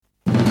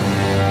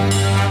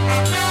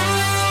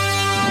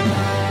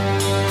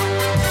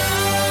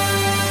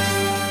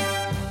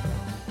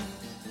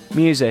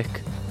Music.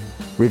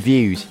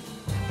 Reviews.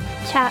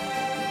 Chat.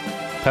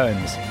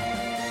 Poems.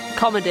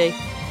 Comedy.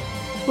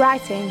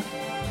 Writing.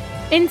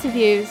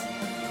 Interviews.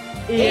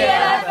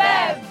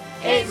 ELFM,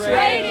 it's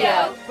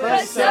radio,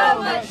 but so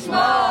much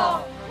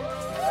more.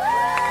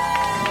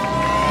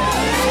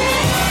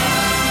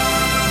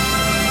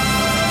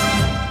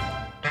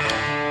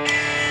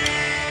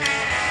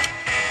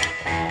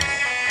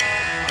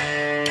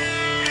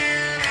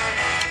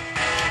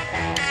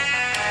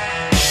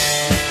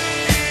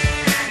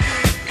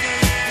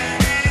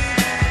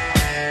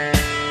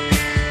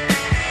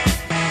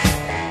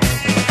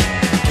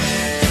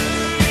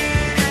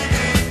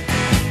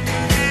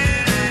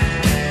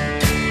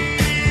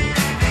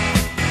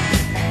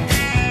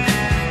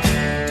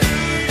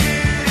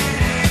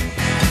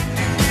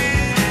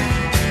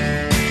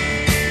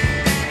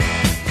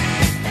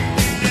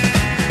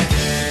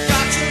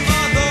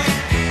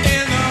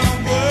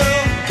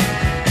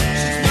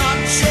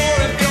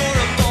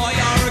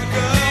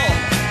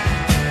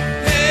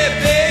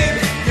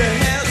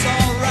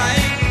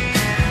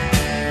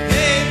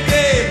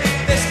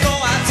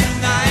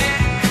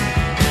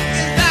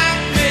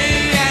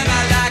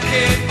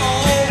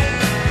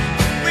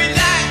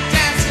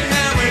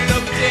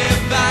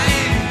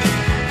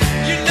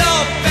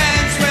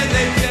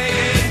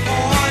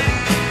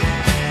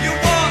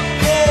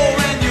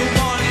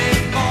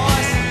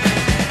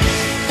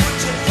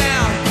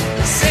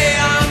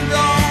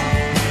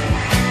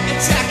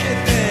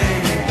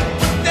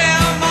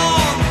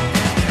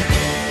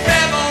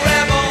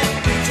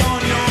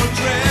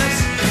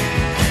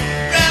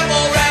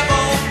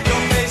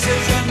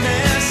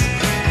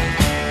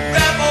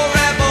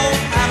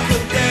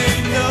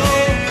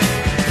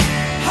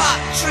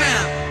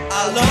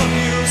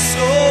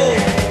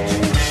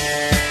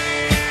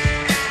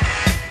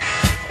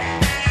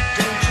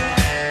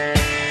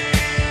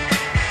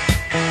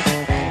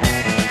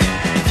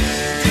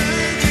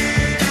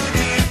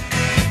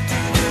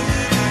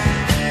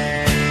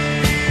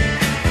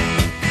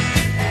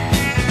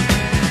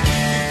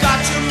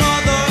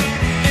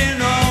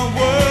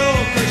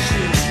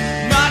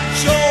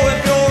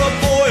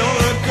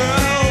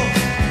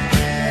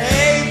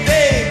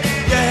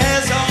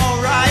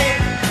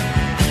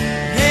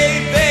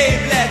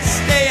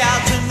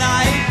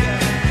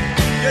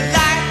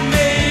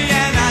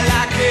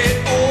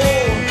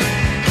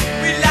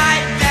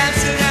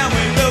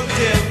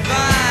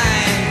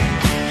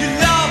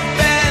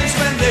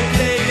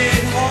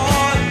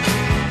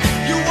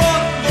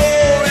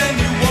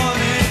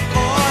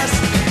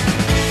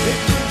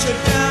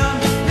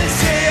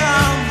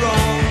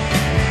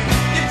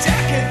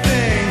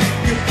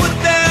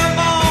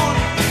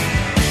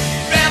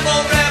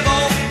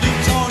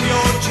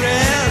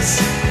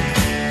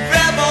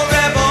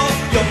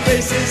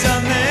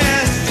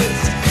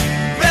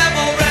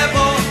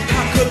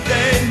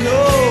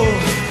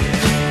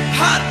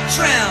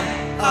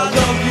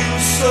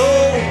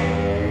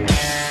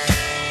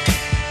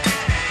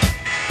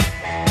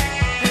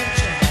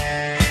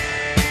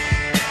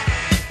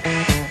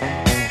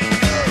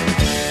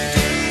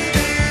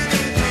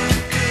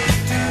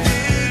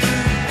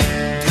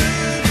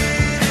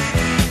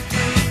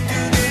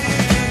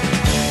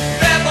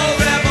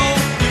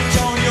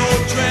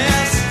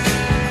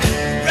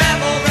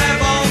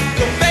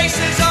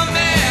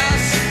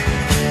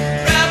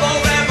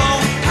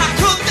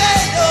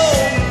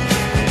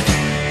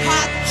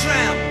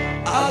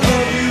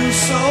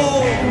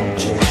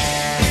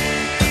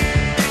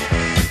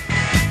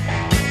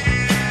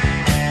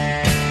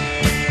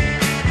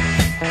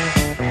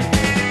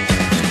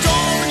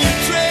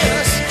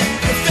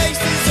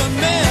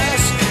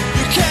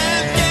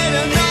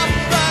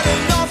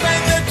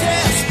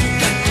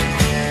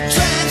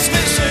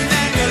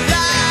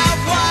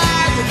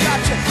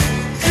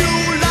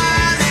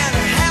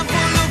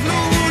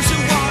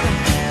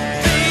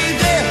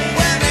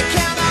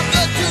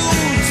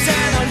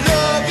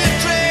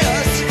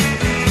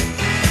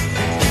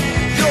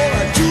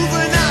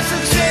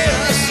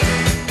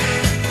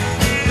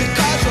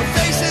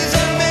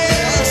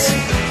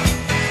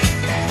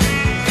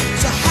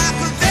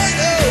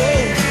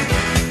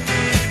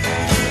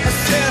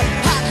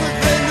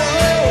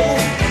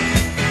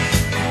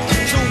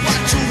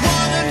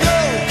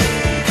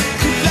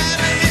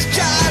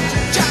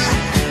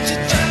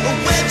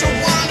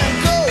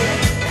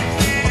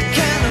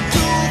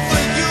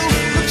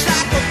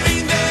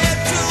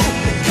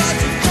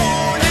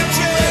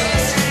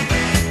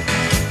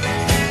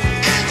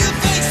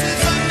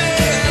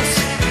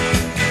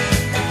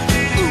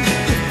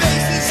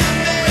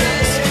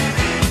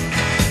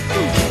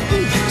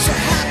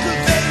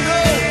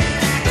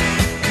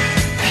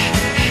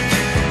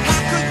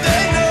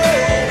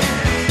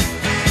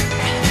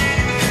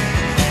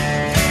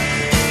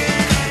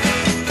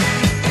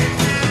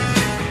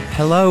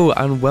 Hello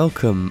and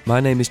welcome. My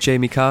name is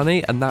Jamie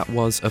Carnie, and that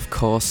was, of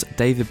course,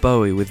 David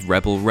Bowie with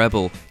Rebel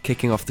Rebel,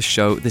 kicking off the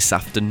show this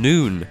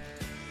afternoon.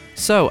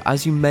 So,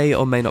 as you may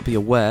or may not be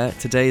aware,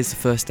 today is the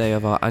first day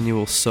of our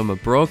annual summer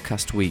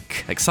broadcast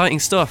week. Exciting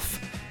stuff!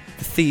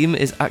 The theme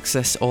is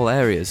access all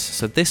areas,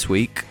 so this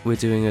week we're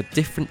doing a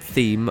different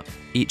theme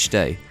each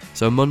day.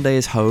 So Monday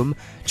is home,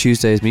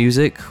 Tuesday is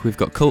music, we've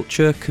got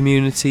culture,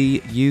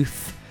 community,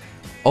 youth.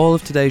 All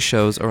of today's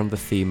shows are on the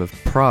theme of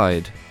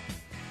pride.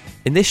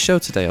 In this show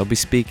today I'll be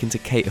speaking to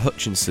Kate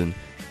Hutchinson.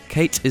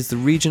 Kate is the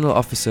Regional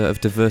Officer of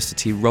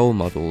Diversity Role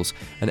Models,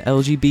 an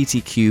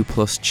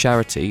LGBTQ+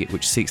 charity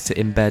which seeks to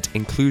embed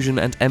inclusion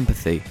and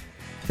empathy.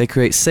 They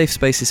create safe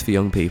spaces for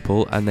young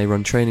people and they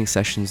run training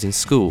sessions in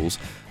schools,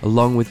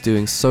 along with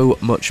doing so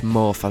much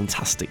more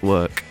fantastic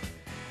work.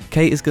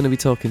 Kate is going to be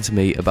talking to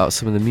me about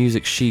some of the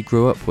music she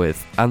grew up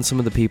with and some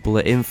of the people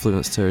that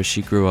influenced her as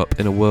she grew up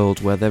in a world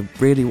where there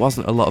really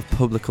wasn't a lot of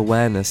public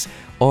awareness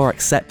or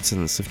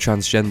acceptance of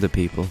transgender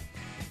people.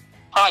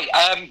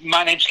 Hi,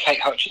 my name's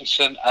Kate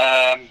Hutchinson.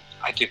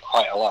 I do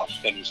quite a lot of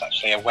things,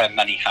 actually. I wear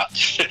many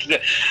hats.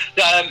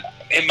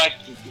 In my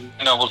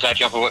normal day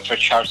job, I work for a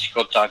charity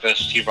called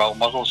Diversity Role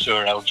Models, who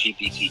are an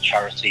LGBT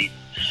charity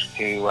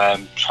who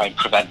try and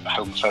prevent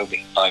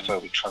homophobic,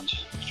 biphobic,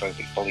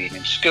 transphobic bullying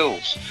in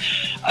schools.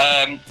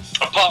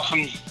 Apart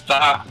from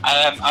that,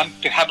 I'm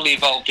heavily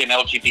involved in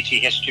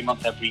LGBT History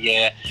Month every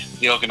year.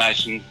 The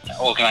organisation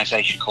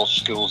called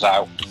Schools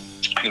Out,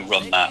 who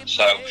run that.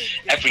 So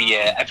every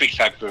year, every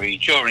February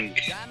during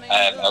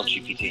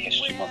LGBT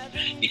History Month,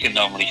 you can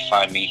normally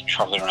find me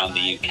travelling around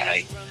the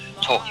UK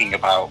talking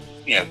about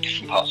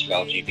different parts of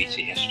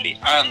LGBT history,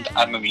 and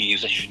I'm a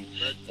musician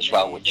as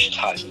well, which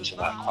ties into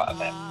that quite a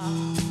bit.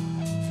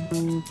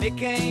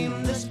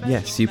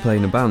 Yes, you play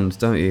in a band,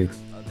 don't you?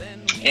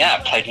 Yeah,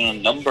 I played in a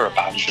number of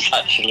bands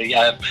actually.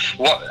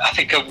 What I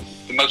think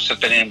the most I've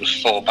been in was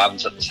 4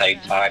 bands at the same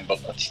time,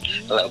 but that's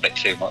a little bit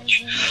too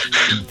much.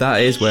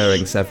 That is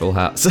wearing several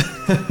hats.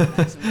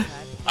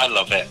 I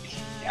love it.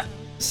 Yeah.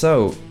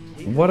 So,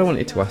 what I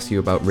wanted to ask you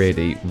about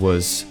really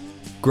was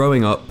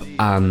growing up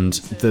and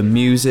the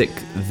music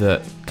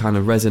that kind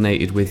of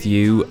resonated with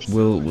you.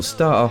 We'll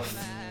start off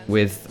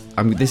with,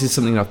 this is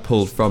something I've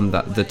pulled from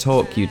the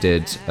talk you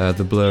did,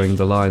 the Blurring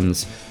the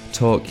Lines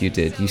talk you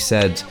did. You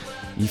said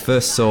you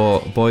first saw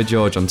Boy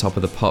George on Top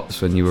of the Pops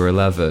when you were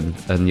 11,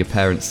 and your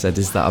parents said,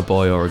 "Is that a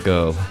boy or a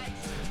girl?"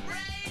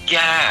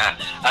 Yeah.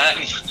 It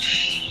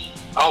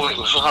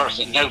was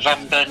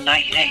November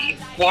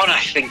 1981, I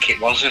think it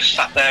was. I was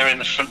sat there in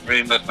the front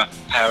room of my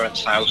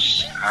parents'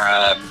 house,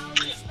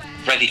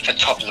 ready for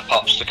Top of the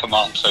Pops to come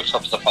on. So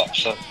Top of the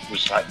Pops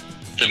was like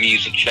the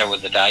music show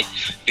of the day,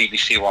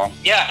 BBC One.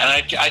 Yeah, and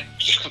I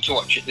just come to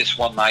watch it this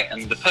one night,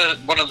 and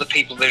one of the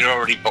people they'd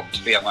already booked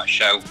to be on that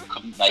show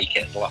couldn't make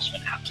it at the last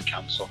minute, had to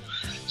cancel.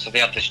 So they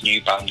had this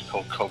new band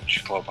called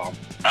Culture Club on,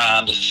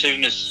 and as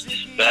soon as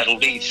their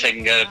lead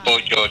singer,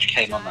 Boy George,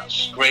 came on that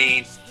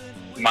screen,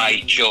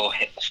 my jaw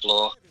hit the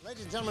floor.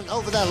 Ladies and gentlemen,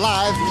 over there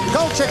live,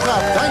 Culture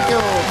Club, thank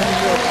you.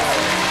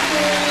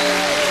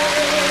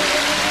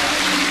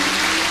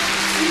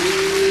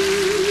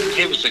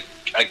 He was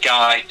a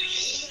guy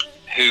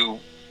who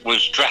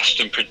was dressed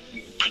and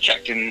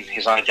projecting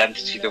his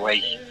identity the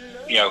way,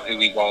 who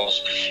he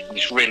was, in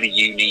this really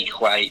unique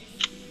way.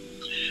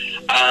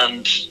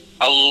 And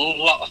a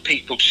lot of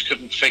people just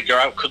couldn't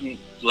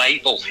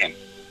label him.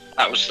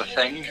 That was the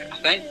thing, I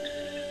think.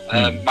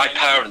 My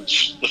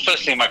parents, the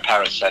first thing my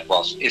parents said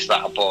was, "Is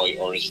that a boy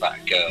or is that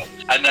a girl?"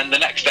 And then the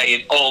next day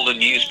in all the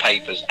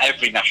newspapers,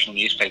 every national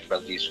newspaper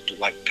had these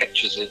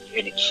pictures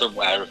in it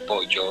somewhere of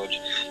Boy George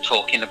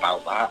talking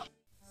about that.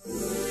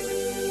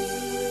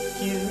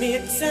 Give me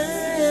time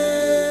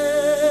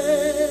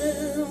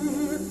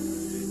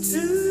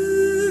to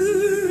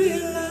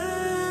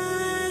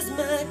realize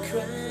my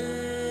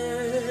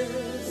crime.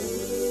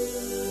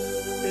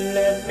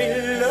 Let me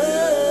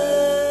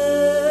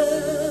love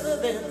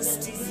and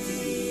steal.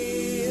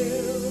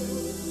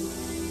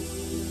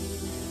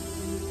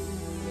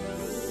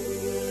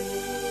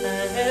 I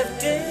have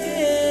danced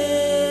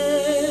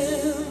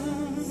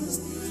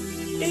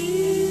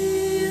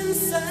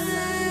inside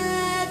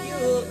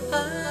your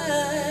eyes.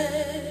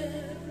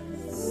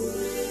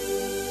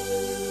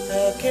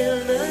 How can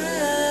I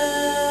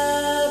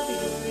be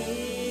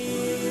real?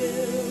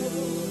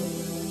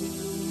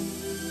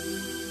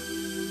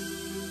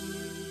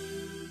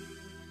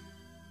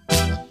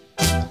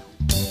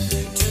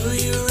 Do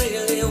you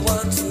really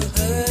want to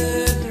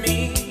hurt me?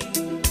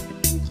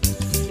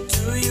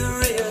 Do you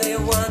really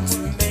want to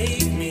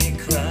make me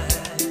cry?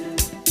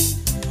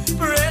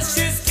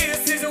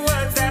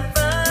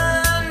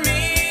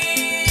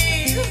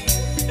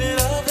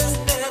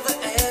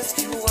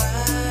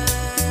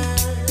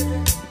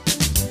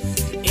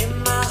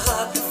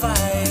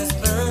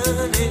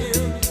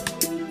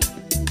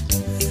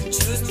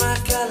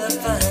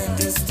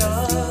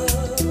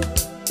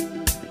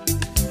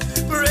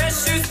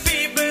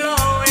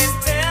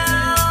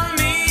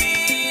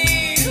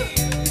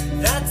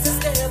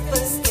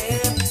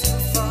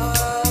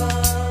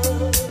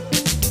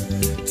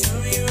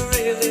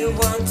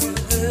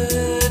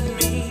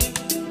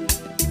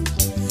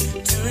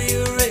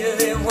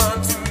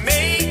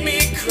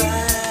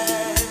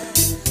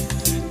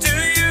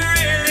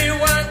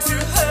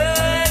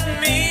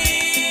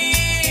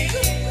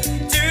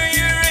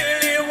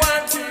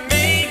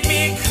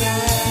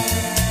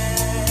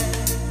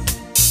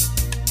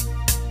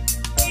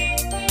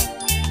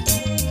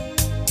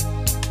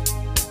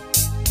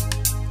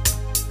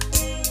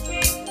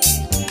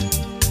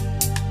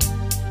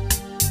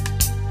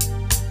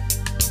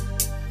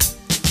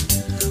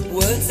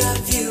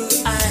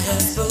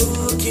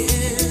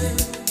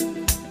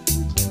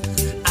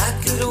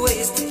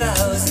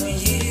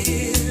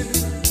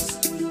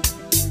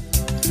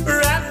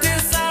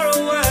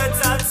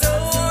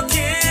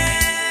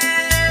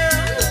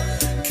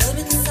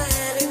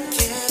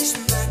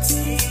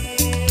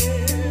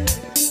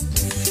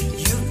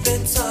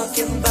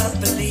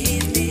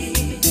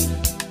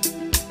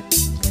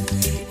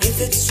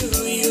 it's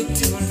true, you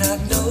do not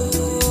know.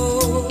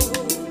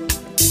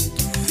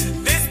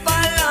 This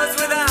by love's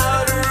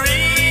without a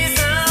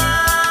reason.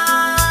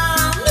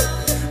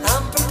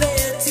 I'm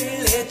prepared to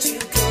let you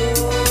go.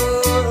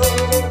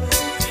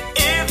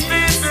 If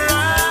it's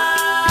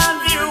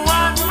love you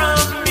want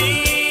from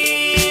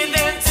me,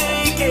 then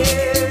take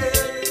it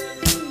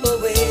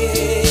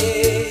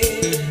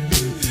away.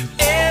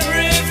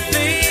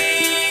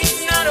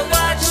 Everything's not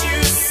what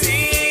you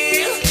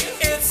see.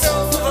 It's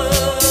over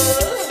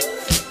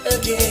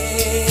again.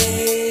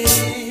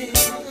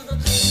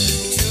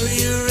 Do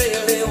you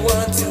really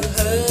want to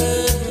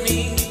hurt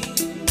me?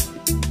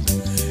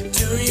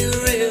 Do you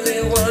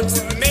really want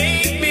to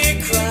make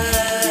me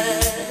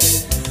cry?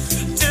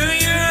 Do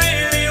you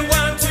really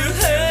want to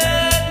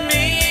hurt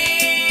me?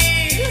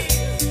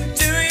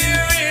 Do you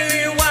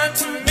really want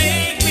to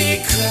make me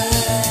cry?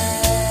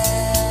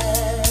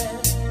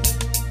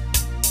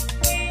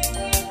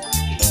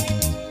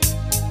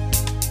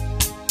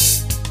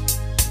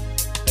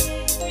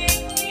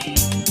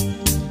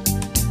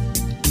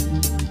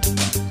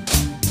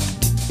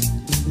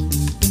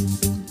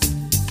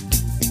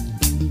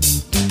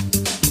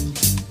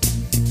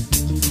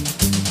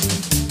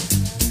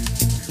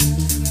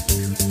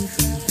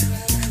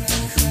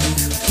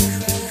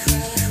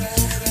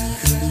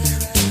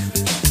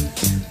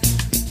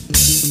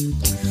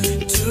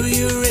 Do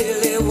you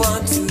really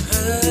want to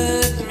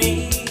hurt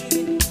me?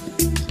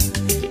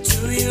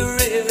 Do you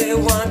really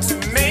want to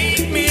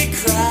make me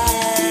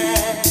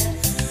cry?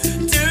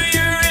 Do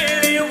you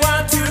really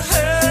want to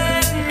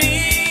hurt me?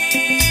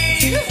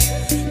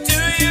 Do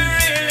you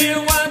really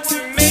want to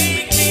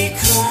make me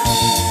cry?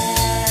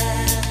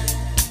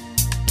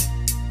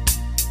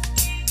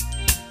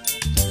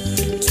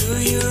 Do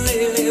you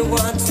really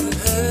want to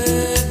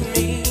hurt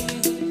me?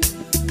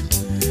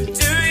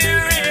 Do you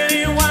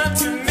really want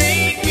to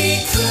make me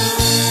cry?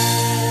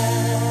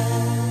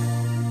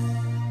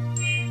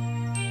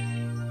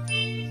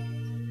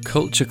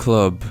 Culture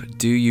Club,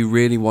 Do You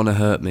Really Want to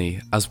Hurt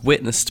Me? As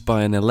witnessed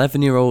by an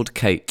 11-year-old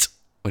Kate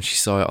when she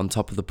saw it on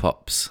Top of the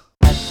Pops.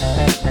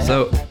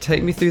 So,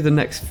 take me through the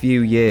next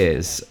few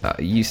years.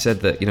 You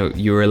said that,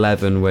 you were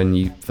 11 when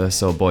you first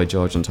saw Boy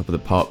George on Top of the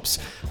Pops,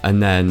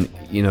 and then,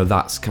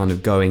 that's kind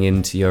of going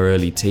into your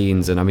early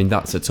teens, and I mean,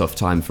 that's a tough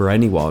time for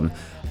anyone.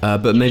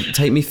 But maybe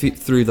take me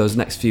through those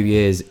next few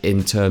years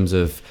in terms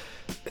of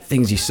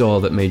things you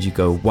saw that made you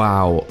go,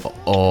 wow,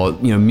 or,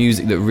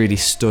 music that really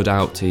stood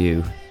out to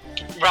you.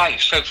 Right,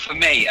 so for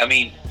me, I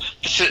mean,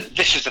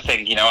 this is the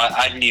thing,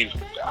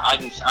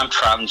 I'm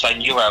trans. I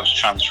knew I was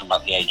trans from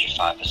about the age of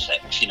 5 or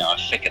 6. I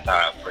figured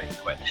that out pretty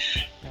quick.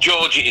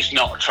 George is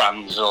not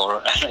trans,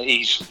 or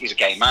he's a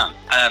gay man.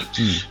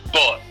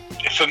 But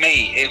for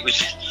me, it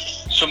was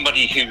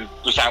somebody who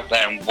was out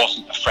there and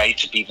wasn't afraid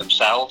to be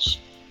themselves.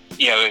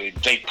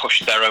 They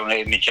pushed their own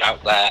image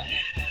out there,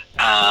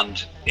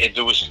 and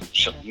there was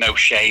sort of no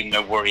shame,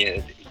 no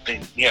worry.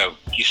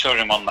 You saw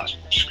him on that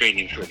screen,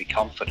 he was really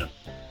confident.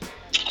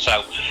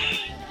 So,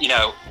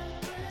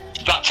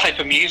 that type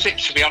of music,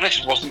 to be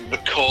honest, wasn't the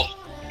core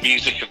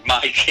music of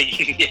my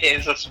teen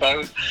years, I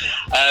suppose.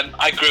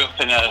 I grew up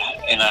in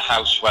a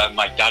house where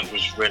my dad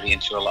was really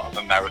into a lot of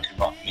American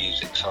rock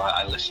music, so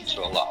I listened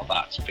to a lot of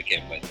that to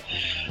begin with.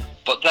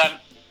 But then,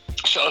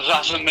 sort of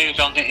as I moved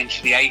on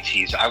into the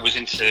 80s, I was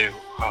into,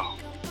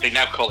 they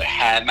now call it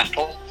hair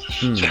metal.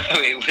 So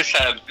it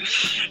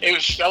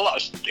was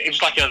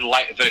like a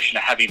lighter version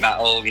of heavy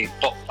metal,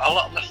 but a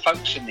lot of the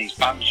folks in these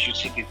bands, you'd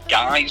see these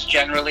guys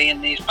generally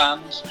in these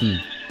bands,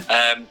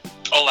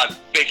 all had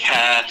big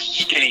hair,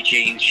 skinny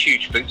jeans,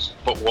 huge boots,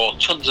 but wore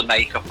tons of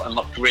makeup and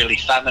looked really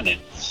feminine.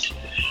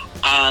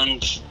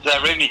 And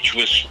their image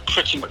was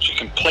pretty much a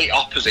complete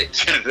opposite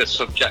to the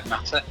subject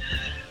matter.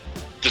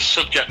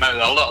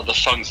 A lot of the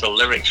songs, the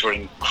lyrics were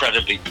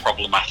incredibly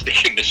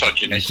problematic and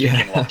misogynistic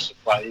in lots of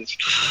ways.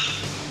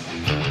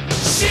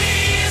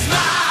 She's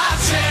my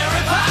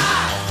cherry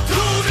pie.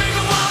 Cool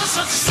drinking water,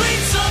 such a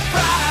sweet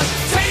surprise.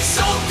 Tastes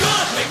so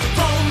good, make a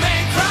grown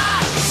man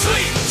cry.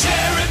 Sweet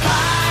cherry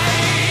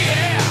pie,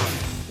 yeah.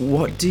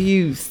 What do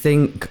you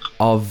think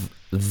of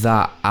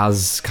that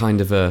as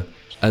kind of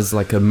as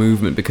like a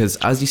movement? Because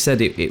as you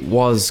said, it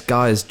was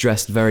guys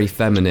dressed very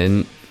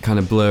feminine, kind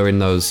of blurring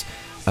those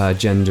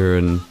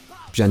gender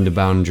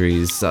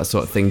boundaries, that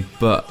sort of thing.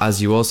 But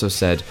as you also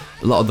said,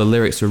 a lot of the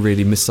lyrics were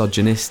really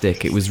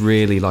misogynistic. It was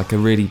really like a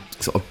really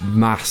sort of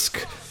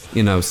mask,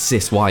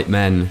 cis white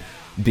men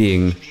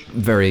being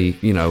very,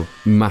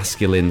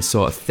 masculine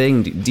sort of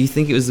thing. Do you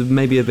think it was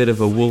maybe a bit of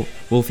a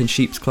wolf in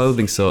sheep's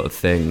clothing sort of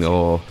thing,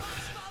 or?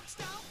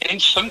 In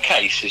some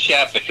cases,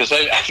 yeah, because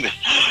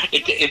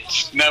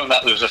it's known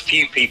that there was a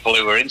few people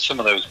who were in some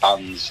of those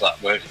bands that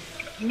were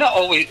not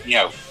always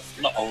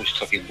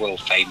talking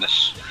world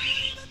famous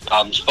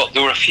bands, but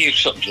there were a few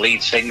sort of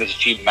lead singers, a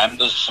few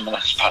members of some of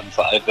those bands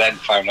that I then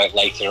found out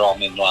later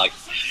on in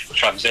life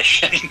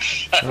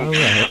transitioned.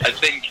 I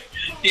think,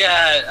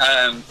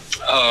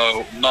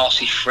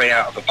 Marcy Free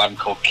out of a band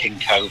called King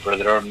Cobra.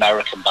 They're an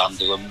American band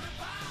who are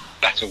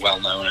better well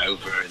known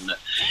over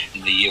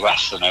in the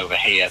US than over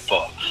here,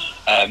 but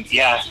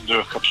there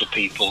are a couple of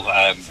people,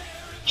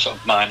 sort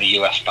of minor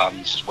US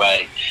bands,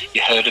 where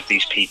you heard of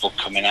these people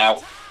coming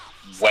out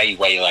way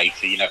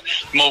later, you know,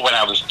 more when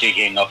I was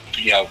digging up,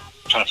 you know,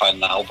 trying to find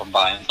an album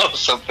by them or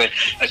something.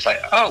 It's like,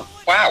 oh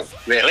wow,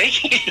 really?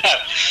 You know,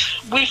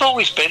 we've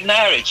always been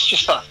there. It's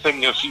just that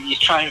thing of you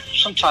try and,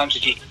 sometimes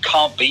if you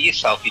can't be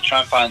yourself, you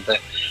try and find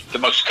the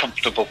most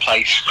comfortable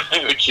place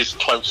which is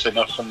close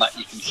enough and that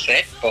you can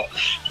sit. But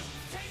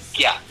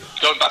yeah,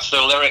 going back to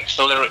the lyrics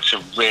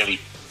are really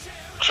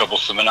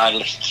troublesome, and I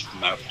listen to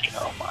them out thinking,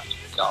 oh my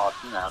God,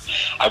 you know,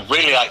 I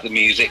really like the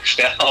music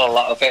still, a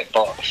lot of it,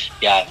 but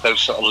yeah,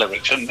 those sort of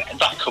lyrics, and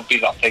that could be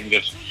that thing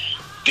of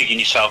digging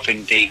yourself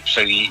in deep,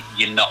 so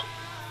you're not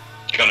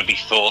going to be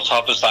thought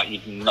of as that,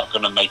 you're not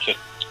going to make a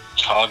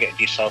target of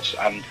yourself,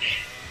 and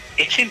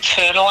it's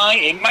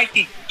internalized. It might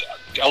be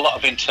a lot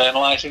of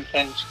internalizing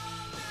things,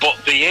 but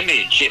the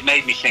image, it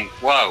made me think,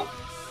 whoa,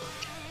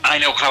 I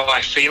know how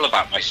I feel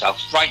about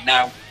myself right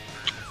now.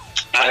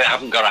 I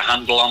haven't got a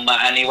handle on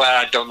that anywhere.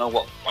 I don't know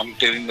what I'm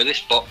doing with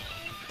this, but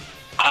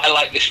I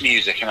like this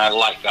music and I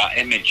like that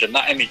image, and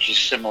that image is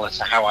similar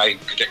to how I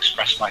could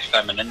express my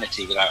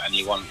femininity without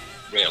anyone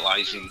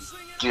realising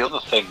the other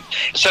thing.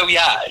 So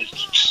yeah,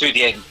 through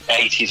the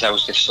 80s I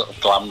was this sort of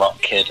glam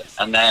rock kid,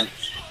 and then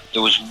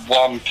there was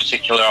one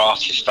particular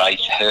artist I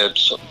heard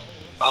sort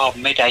of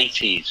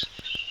mid-80s,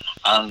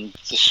 and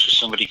this was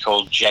somebody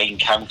called Jane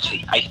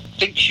County. I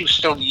think she was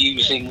still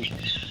using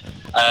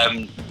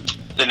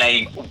the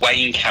name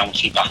Wayne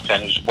County back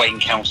then. It was Wayne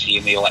County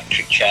and the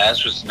Electric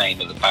Chairs was the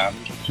name of the band.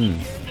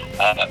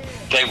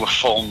 They were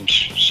formed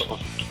sort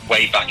of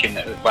way back in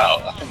I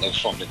think they were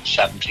formed in the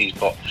 70s,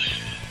 but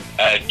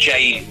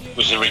Jane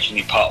was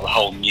originally part of the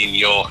whole New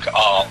York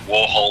art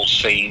Warhol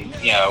scene.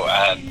 You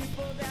know,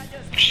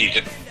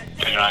 she'd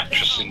been an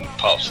actress in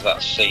parts of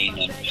that scene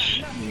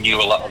and knew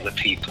a lot of the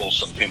people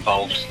sort of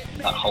involved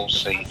in that whole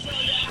scene.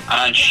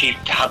 And she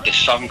had this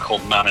song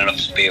called Man Enough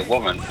to Be a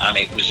Woman, and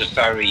it was a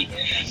very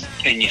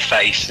in your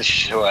face, this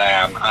is who I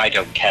am, I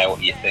don't care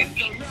what you think,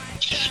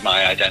 this is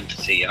my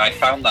identity. And I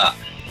found that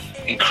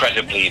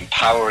incredibly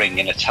empowering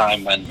in a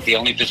time when the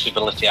only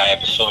visibility I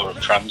ever saw of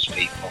trans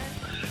people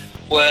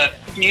were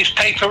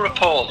newspaper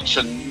reports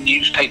and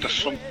newspaper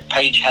front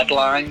page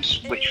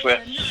headlines, which were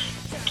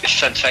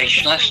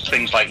sensationalist,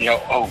 things like, you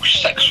know, oh,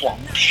 sex swap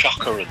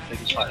shocker and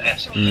things like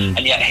this. And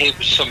yet here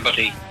was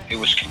somebody who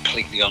was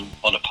completely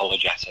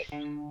unapologetic.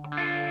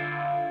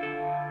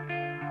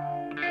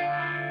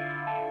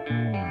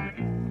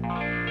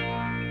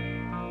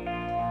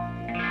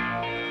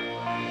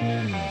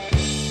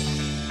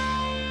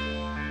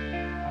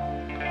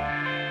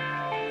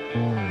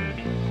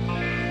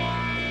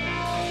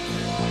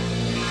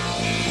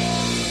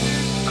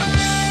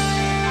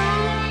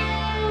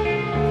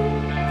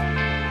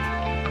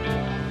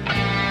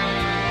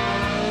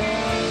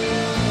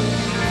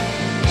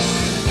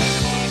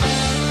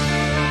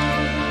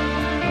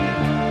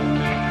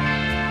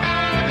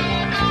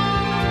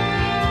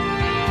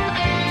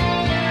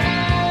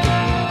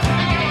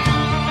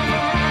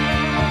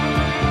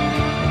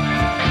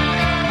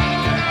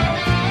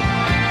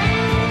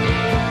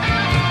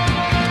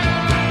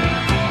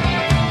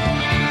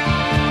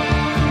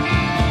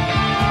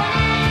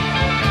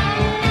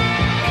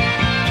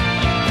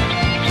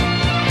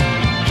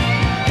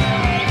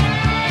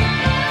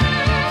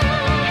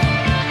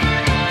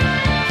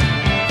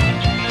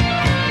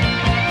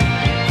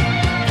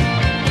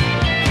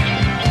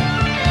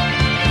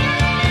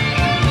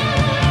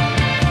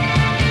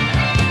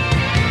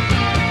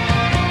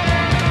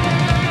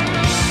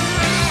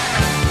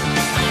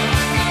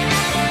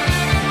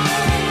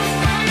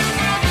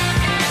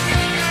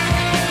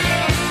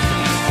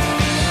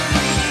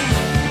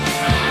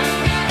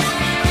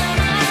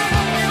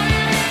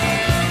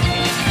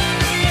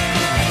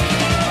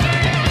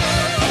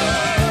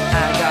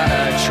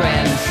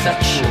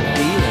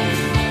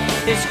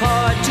 It's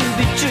hard to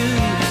be true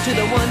to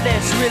the one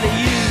that's really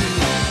you.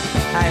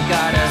 I've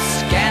got a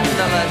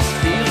scandalous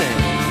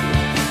feeling.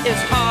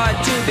 It's hard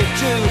to be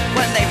true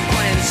when they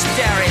point and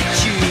stare at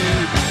you.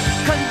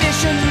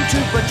 Conditioned to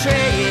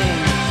portraying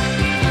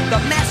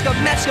the mask of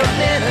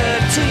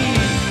masculinity.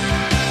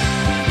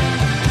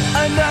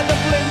 Another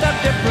blend of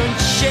different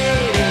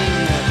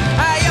shading.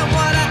 I am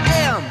what I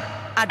am.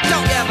 I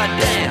don't give a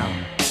damn.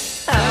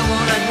 I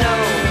wanna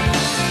know.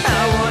 I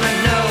wanna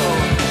know.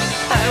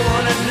 I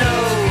wanna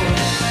know.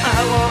 I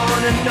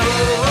wanna know.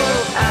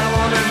 I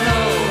wanna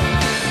know.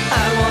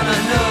 I wanna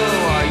know.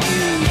 Are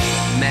you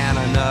man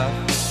enough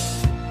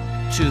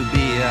to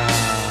be a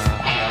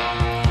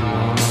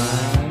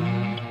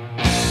woman?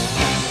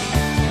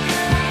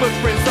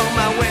 Footprints on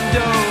my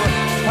window.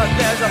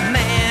 There's a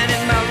man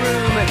in my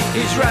room.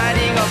 He's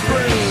riding a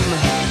broom.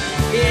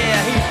 Yeah,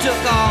 he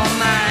took all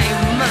my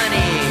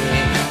money.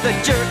 The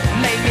jerk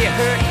made me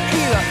hurt.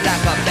 He looked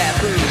like a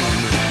baboon.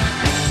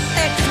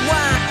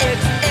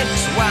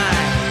 XY.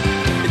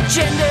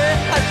 Gender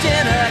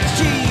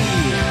identity.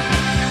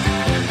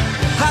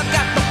 I've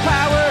got the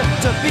power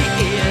to be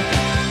it.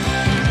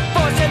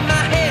 Voice in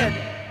my head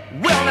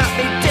will not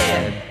be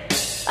dead.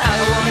 I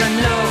wanna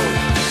know.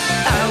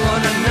 I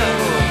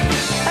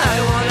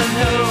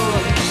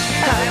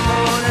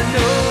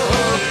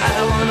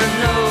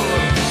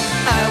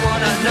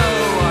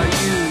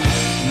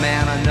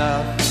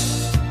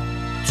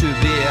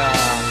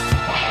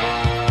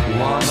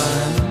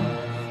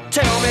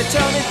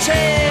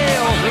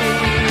tell me.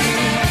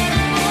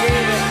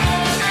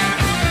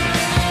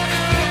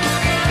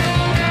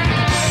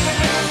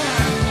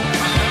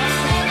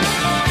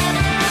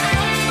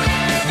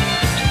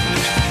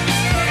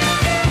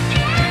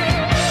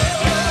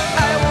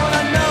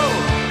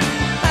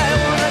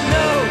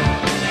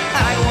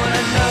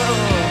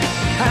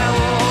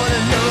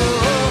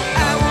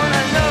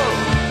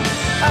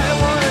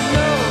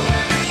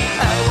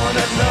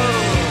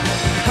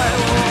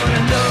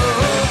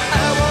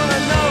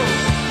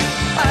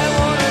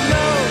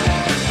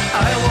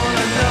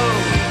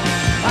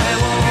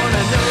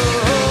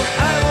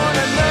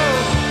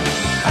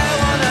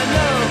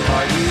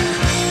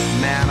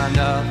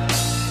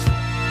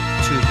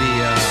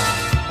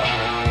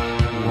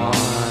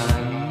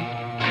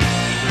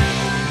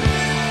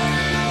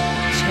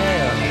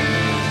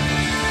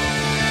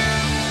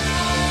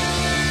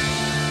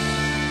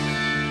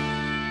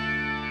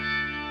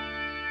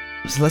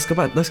 So let's go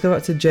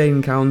back to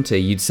Jane County.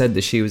 You'd said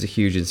that she was a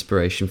huge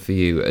inspiration for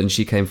you, and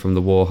she came from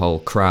the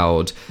Warhol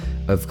crowd.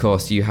 Of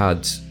course, you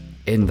had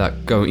in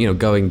that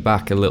going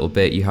back a little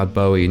bit, you had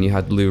Bowie and you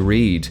had Lou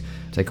Reed.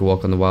 Take a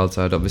Walk on the Wild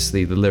Side.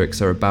 Obviously, the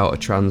lyrics are about a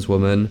trans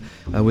woman.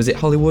 Was it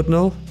Hollywood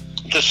Null?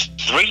 There's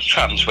 3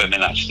 trans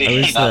women actually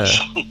in that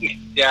song.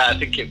 Yeah, I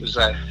think it was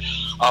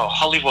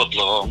Hollywood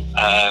Law.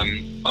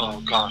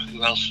 Oh God,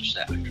 who else was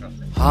there?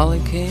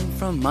 Holly came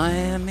from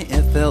Miami,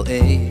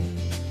 FLA.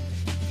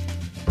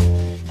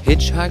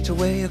 Hitchhiked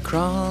away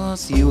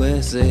across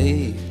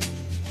USA.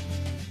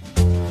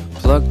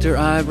 Plucked her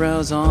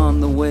eyebrows on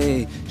the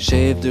way.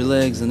 Shaved her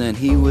legs and then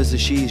he was a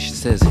she. She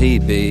says, hey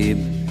babe,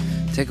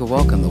 take a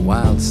walk on the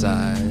wild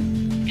side.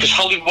 Because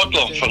Holly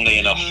Woodlawn, funnily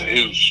enough,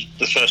 who's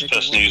the first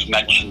person who's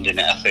mentioned in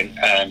it, I think,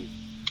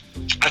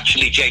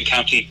 actually Jane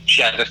County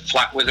shared a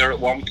flat with her at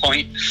one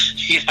point,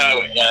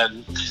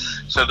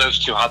 so those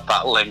two had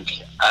that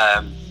link.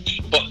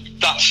 But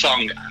that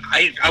song,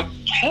 I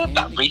heard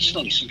that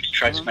recently. Somebody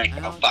tried to make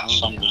out that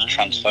song was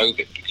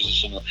transphobic because of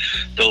some of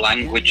the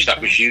language that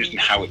was used and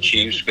how it's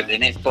used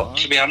within it. But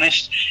to be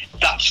honest,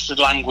 that's the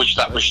language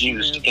that was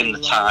used in the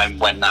time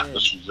when that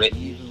was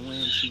written.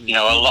 A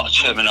lot of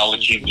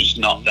terminology was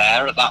not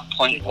there at that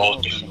point,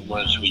 or different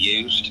words were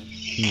used.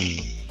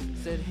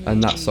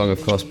 And that song,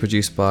 of course,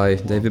 produced by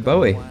David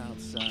Bowie.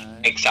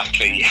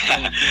 Exactly,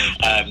 yeah.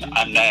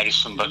 And there is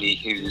somebody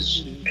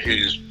who's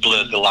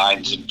blurred the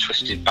lines and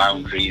twisted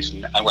boundaries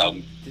and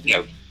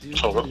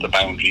tore up the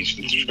boundaries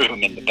and threw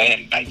them in the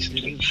bin,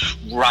 basically,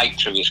 right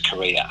through his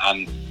career.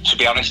 And to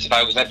be honest, if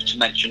I was ever to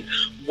mention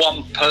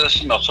one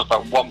person, or talk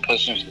about one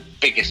person who's the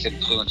biggest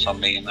influence on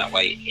me in that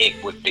way,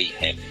 it would be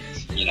him.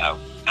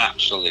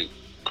 Absolute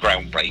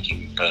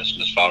groundbreaking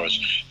person as far as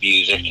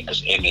music,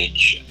 as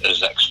image,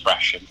 as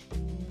expression.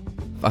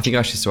 I think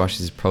Ashes to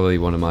Ashes is probably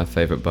one of my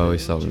favourite Bowie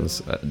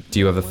songs. Do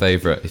you have a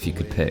favourite if you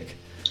could pick?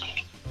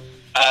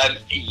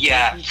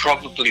 Yeah,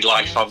 probably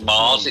Life on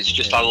Mars. It's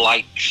just I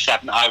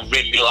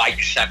really like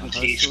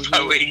 70s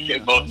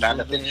Bowie more than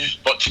anything.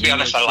 But to be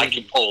honest, I like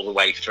him all the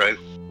way through.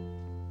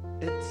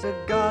 It's a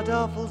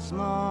god-awful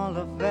small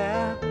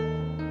affair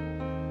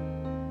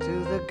to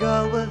the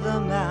girl with the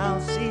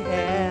mousy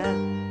hair,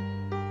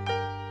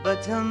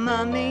 but her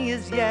mummy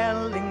is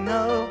yelling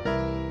no,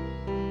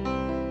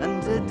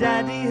 and her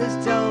daddy has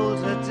told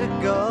her to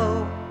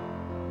go,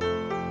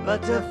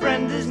 but her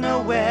friend is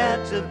nowhere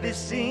to be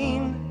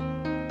seen.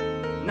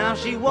 Now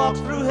she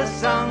walks through her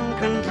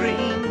sunken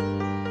dream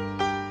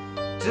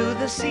to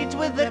the seat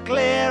with the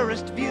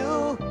clearest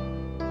view,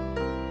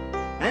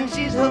 and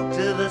she's hooked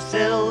to the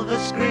silver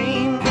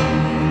screen.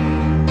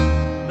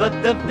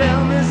 But the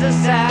film is a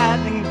sad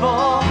thing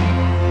for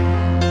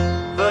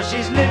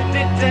she's lived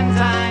it 10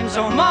 times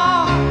or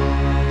more.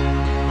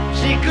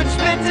 She could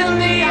spit in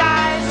the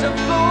eyes of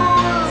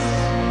fools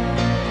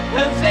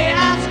if they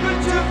ask her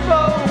to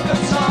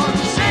focus on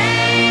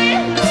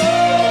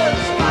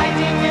sailors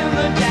fighting in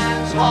the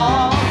dance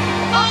hall.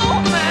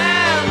 Oh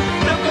man,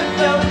 look at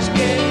those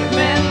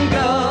cavemen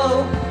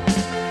go.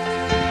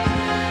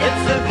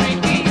 It's the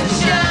freakiest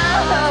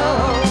show.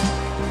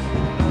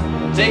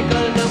 Take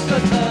a look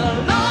at the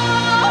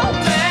low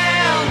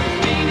man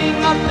beating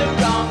up the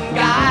wrong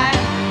guy.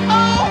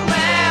 Oh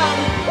man,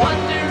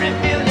 wonder if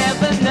you'll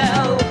ever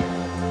know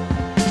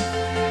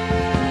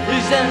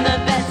who's in the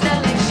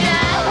best-selling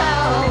show.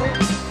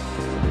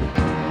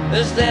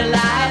 Is there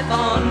life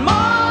on Mars?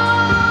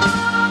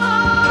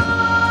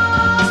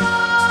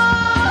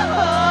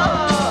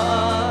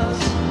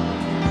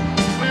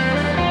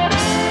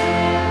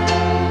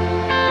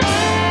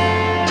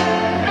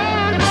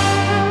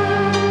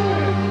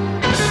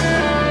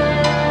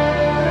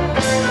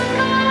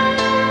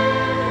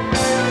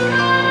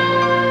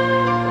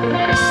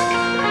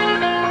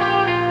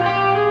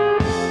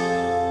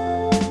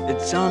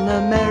 It's on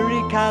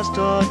America's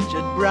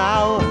tortured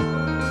brow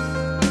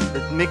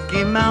that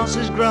Mickey Mouse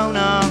has grown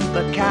up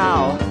a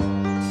cow.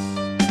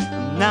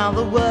 And now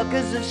the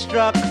workers have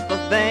struck for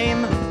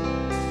fame,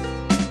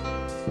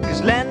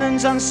 'cause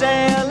Lennon's on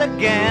sale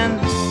again.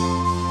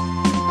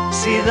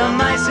 See the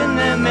mice in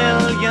their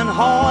million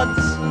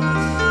hordes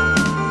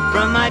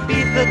from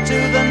Ibiza to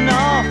the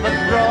Norfolk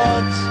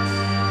Broads.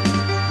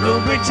 Rule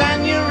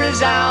Britannia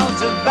is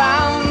out of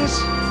bounds.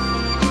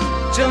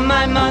 To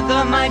my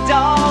mother, my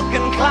dog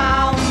and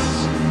clowns.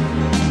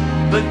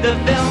 But the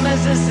film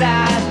is a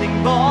sad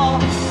thing more,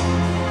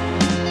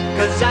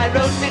 'cause I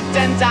wrote it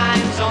 10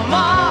 times or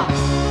more.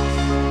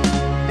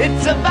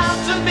 It's about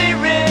to be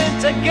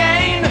writ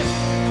again,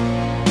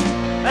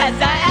 as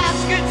I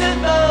ask you to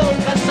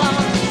focus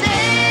on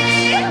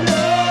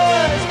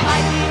sailors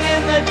fighting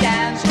in the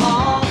dance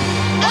hall.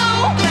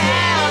 Oh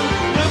man,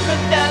 look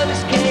at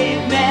those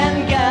cavemen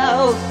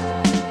go.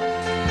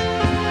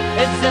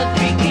 It's the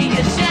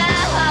freakiest show.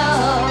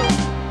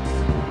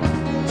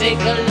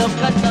 Take a look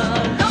at the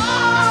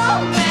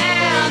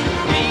lawman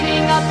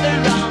beating up the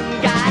wrong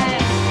guy.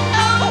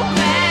 Oh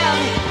man,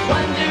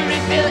 wonder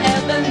if he'll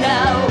ever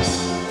know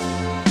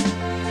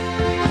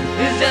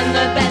who's in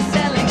the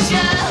best-selling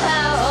show.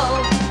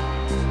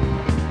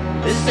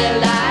 Is there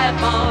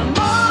life on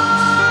Mars?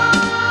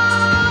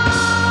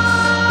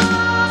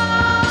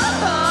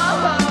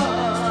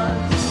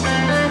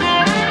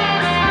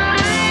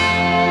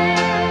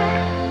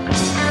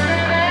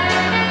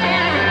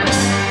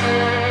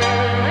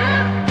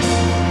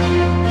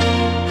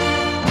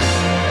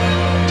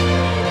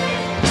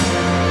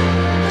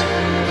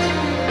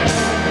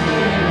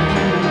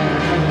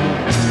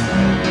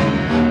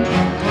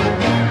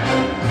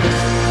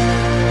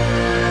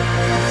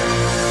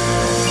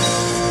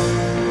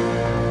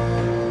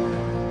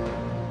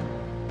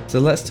 So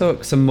let's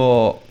talk some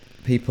more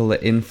people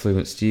that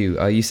influenced you.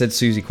 You said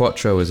Suzi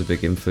Quatro was a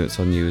big influence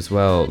on you as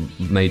well,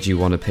 made you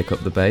want to pick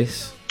up the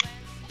bass?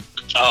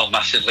 Oh,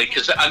 massively,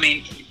 because, I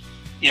mean,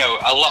 you know,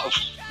 a lot of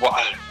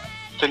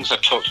things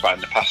I've talked about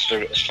in the past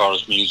as far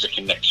as music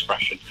and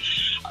expression,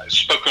 I've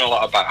spoken a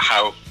lot about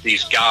how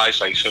these guys,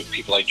 like so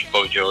people like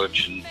Boy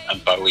George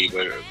and Bowie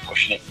were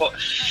pushing it, but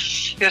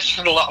there's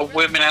a lot of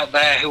women out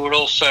there who were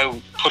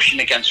also pushing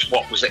against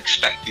what was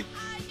expected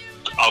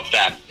of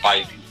them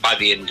by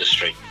the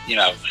industry. You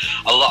know,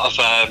 a lot of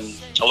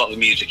the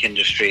music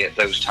industry at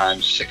those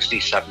times,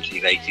 60s,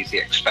 70s, 80s, they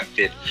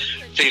expected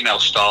female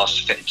stars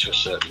to fit into a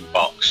certain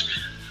box.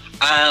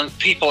 And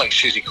people like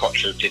Suzi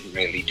Quatro didn't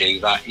really do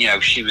that. You know,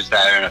 she was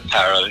there in a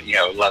pair of, you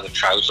know, leather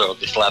trousers or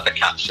this leather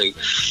catsuit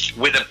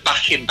with a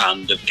backing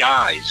band of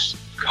guys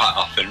quite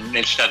often,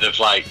 instead of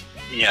like,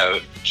 you know,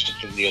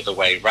 the other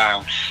way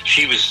around.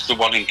 She was the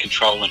one in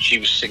control, and she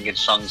was singing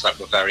songs that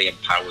were very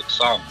empowered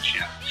songs, you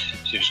know.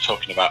 She was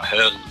talking about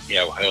her, you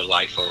know, her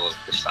life or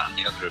this, that and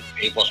the other.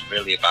 It wasn't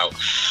really about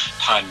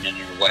pining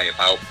her way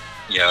about,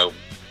 you know,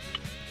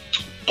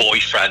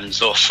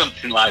 boyfriends or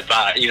something like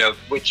that, you know,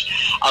 which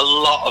a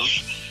lot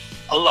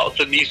of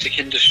the music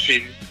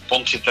industry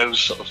wanted those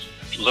sort of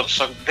love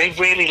songs. They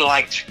really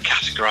liked to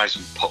categorise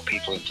and put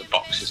people into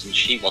boxes, and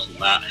she wasn't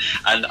that.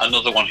 And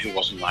another one who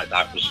wasn't like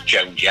that was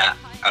Joan Jett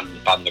and the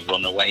band The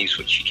Runaways,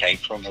 which she came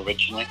from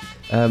originally.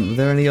 Were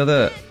there any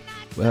other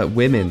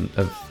women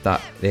of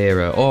that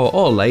era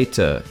or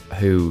later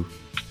who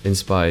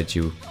inspired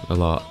you a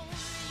lot?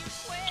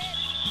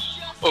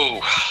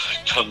 Oh,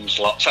 tons,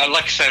 lots.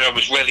 Like I said, I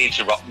was really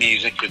into rock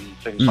music and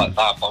things like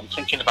that, but I'm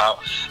thinking about,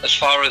 as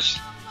far as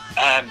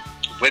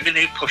women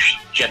who push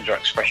gender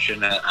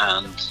expression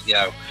and, you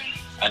know,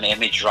 an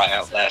image right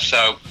out there.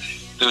 So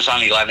there was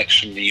Annie Lennox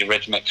from the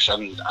Eurythmics,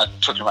 and I'm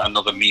talking about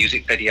another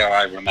music video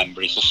I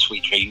remember is a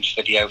Sweet Dreams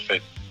video for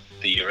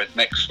the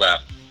Eurythmics, where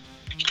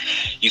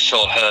you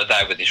saw her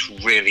there with this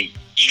really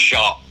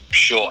sharp,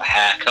 short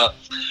haircut,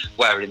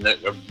 wearing a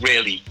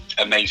really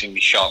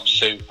amazingly sharp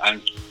suit,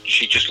 and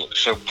she just looked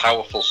so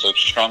powerful, so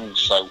strong,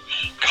 so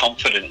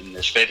confident in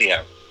this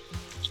video.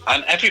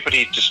 And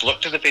everybody just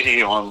looked at the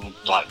video and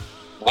like,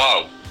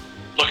 wow,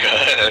 look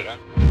at her.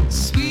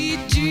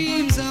 Sweet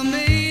dreams are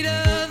made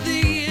of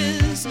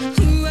these.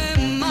 Who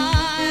am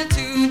I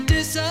to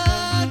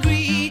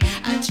disagree?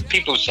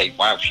 People would say,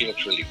 wow, she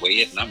looks really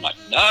weird. And I'm like,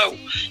 no,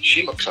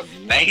 she looks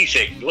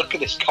amazing. Look at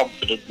this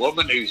confident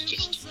woman who's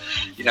just,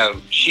 you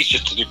know, she's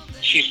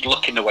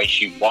looking the way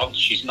she wants.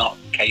 She's not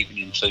caving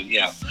into,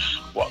 you know,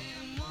 what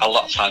a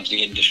lot of times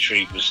the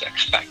industry was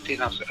expecting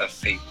of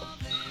people.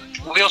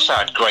 We also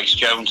had Grace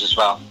Jones as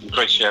well. And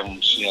Grace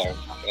Jones, you know,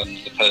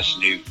 the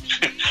person who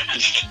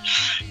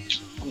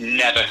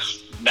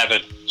never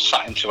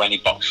sat into any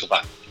box of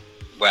that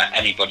where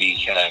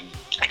anybody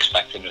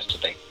expected us to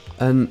be.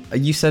 And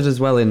you said as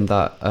well in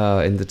that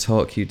in the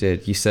talk you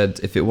did, you said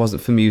if it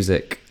wasn't for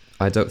music,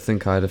 I don't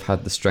think I'd have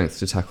had the strength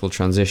to tackle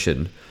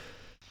transition.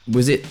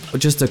 Was it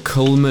just is that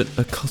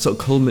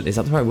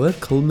the right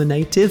word?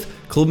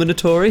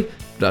 Culminatory?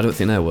 I don't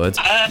think they're words.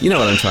 You know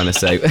what I'm trying to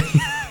say.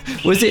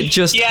 Was it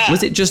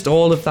just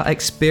all of that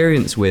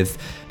experience with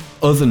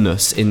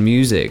otherness in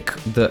music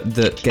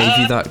that gave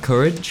you that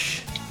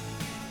courage?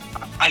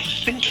 I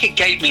think it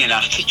gave me an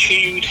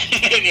attitude,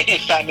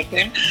 if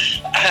anything.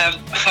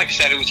 Like I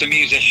said, it was a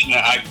musician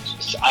that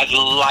I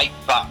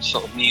liked that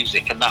sort of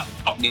music, and that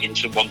got me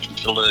into wanting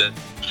to learn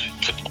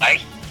to play.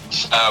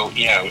 So,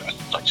 you know,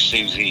 like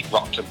Suzi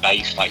rocked a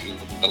bass like you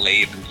wouldn't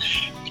believe, and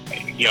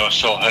I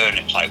saw her and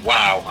it's like,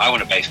 wow, I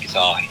want a bass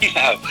guitar,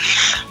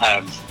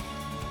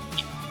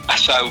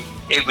 So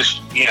it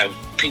was,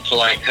 people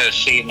like her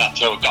seeing that,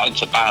 so got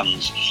into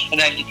bands, and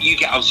then you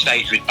get on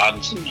stage with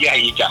bands, and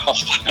you get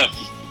hostile.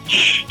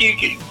 You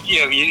get,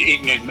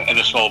 even in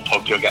a small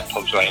pub, you'll get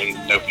pubs where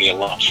nobody will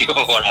laugh you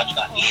or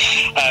whatever.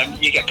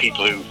 You get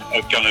people who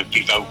are going to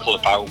be vocal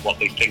about what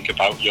they think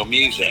about your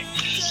music,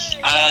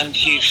 and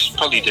you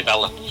probably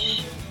develop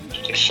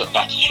this sort of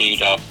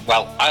attitude of,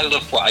 well, I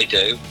love what I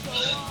do.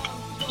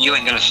 You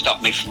ain't going to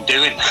stop me from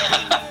doing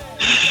that.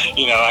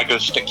 I go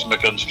stick to my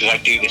guns because I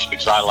do this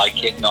because I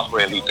like it, not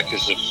really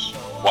because of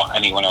what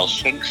anyone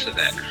else thinks of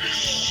it.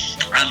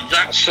 And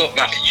that sort of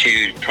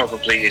attitude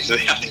probably is the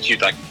attitude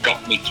that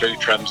got me through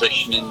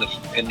transition in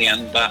the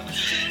end, that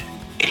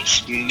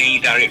it's me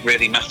that it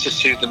really matters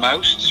to the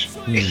most.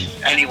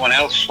 If anyone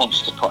else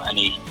wants to put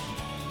any,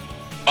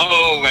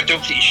 I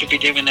don't think you should be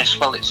doing this,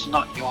 well, it's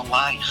not your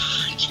life,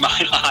 it's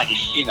my life,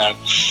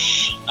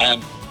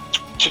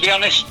 to be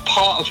honest,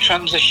 part of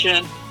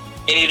transition,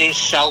 it is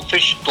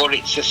selfish, but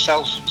it's a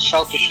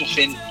selfishness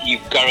in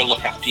you've got to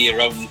look after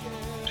your own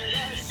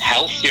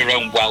health, your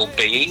own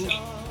well-being.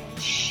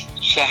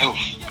 So,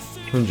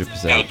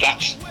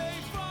 100%.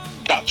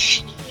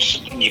 That's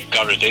something you've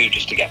got to do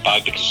just to get by.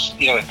 Because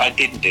if I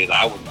didn't do that,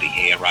 I wouldn't be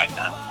here right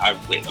now. I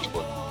really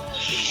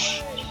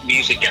wouldn't.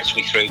 Music gets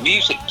me through.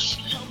 Music's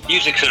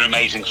an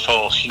amazing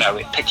force.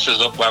 It picks us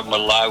up when we're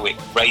low. It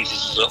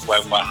raises us up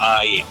when we're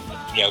high.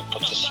 It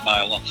puts a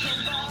smile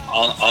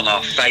on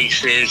our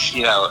faces.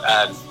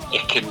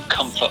 It can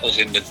comfort us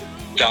in the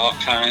dark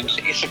times.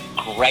 It's a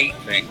great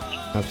thing.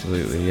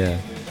 Absolutely, yeah.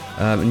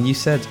 And you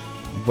said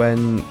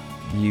when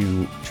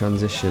you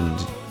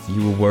transitioned,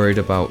 you were worried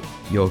about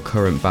your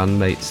current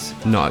bandmates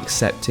not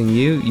accepting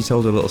you. You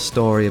told a little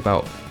story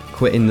about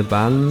quitting the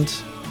band.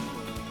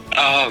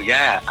 Oh,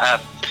 yeah.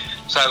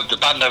 So the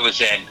band I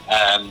was in,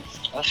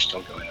 they're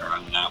still going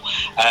around now.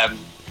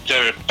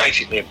 They're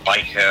basically a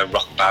biker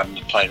rock band.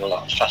 They played a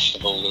lot of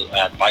festival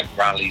bike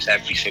rallies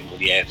every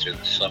single year through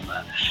the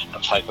summer,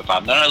 that type of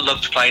band. And I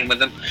loved playing with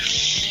them.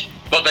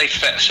 But they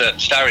fit a certain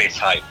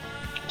stereotype.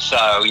 So,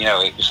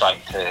 it was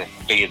like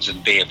beards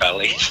and beer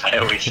bellies, I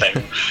always say.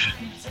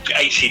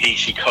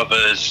 AC/DC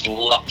covers,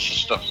 lots of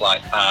stuff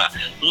like that.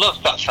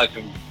 Loved that type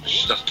of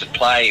stuff to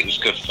play. It was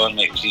good fun.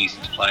 It was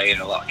easy to play in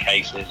a lot of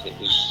cases. It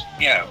was,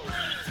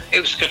 it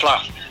was a good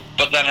laugh.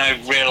 But then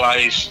I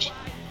realised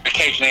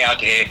occasionally I'd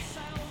hear,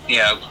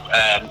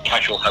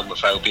 casual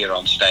homophobia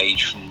on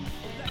stage from,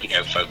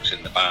 folks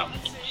in the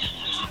band.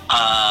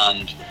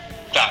 And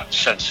that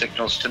sent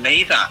signals to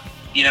me that,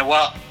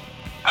 what,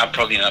 I'm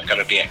probably not going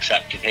to be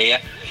accepted here.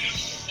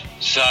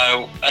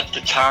 So at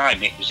the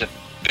time, it was a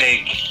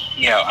big,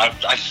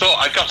 I thought,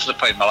 I got to the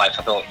point in my life,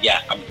 I thought,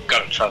 I'm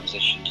going to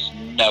transition. There's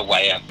no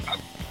way I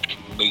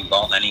can move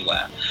on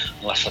anywhere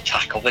unless I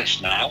tackle this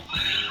now.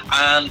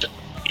 And,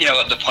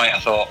 at the point I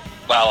thought,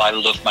 well, I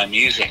love my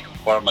music.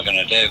 What am I going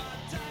to do?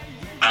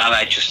 And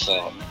I just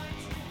thought,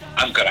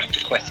 I'm going to have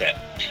to quit it.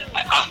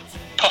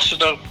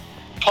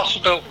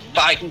 Possible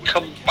that I can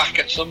come back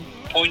at some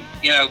point,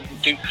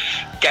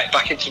 get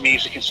back into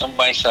music in some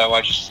way. So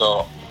I just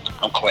thought,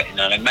 I'm quitting,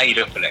 and I made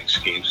up an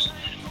excuse.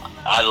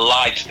 I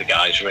lied to the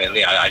guys,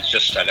 really. I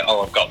just said,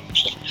 I've got,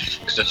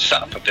 because I'd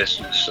set up a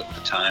business at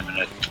the time,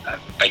 and I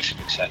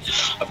basically said,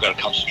 I've got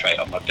to concentrate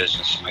on my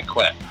business, and I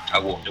quit. I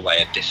walked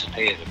away, I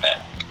disappeared a bit.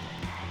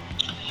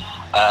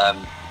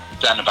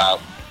 Then about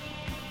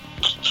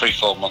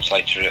 3-4 months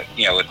later,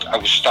 I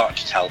was starting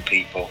to tell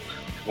people,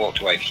 I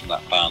walked away from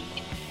that band.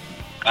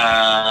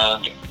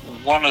 And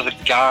one of the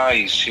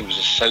guys who was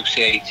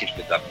associated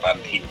with that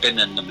band, he'd been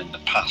in them in the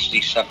past. He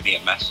sent me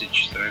a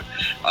message through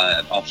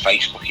on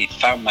Facebook. He'd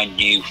found my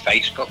new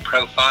Facebook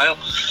profile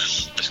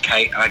as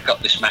Kate, and I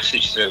got this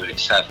message through, and it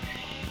said,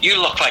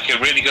 "You look like a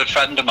really good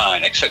friend of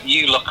mine, except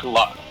you look a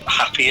lot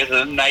happier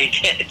than they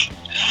did."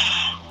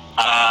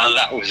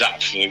 That was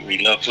absolutely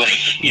lovely.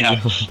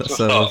 That's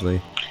so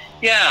lovely.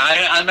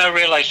 Yeah, and I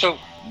realised, so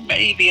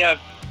maybe I've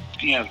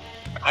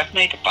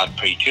made a bad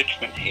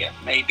prejudgment here.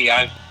 Maybe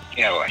I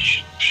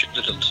should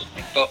have done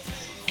something, but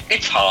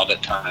it's hard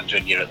at times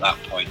when you're at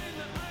that point.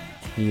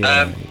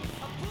 Yeah.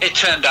 It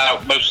turned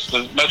out most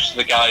of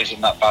the guys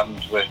in that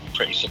band were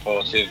pretty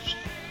supportive.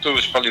 There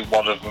was probably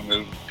one of them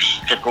who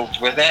struggled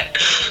with it,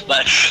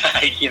 let's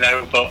say,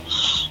 but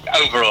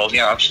overall,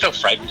 I'm still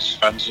friends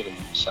with them,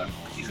 so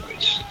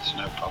it's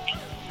no problem.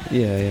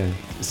 Yeah.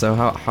 So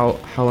how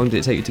long did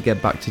it take you to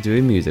get back to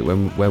doing music?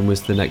 When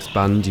was the next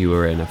band you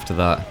were in after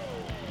that?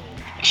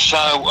 So,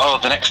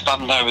 the next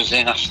band I was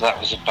in after that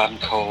was a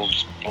band called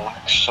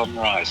Black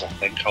Sunrise, I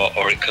think,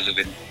 or it could have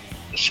been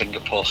the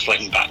Singapore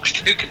Slingbacks,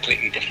 two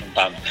completely different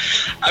bands.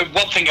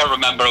 One thing I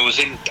remember, I was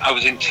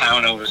in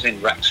town, I was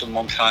in Wrexham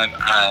one time,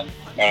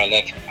 where I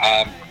live,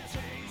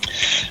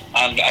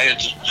 and I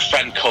had a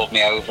friend called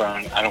me over,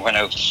 and I went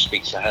over to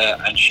speak to her,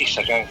 and she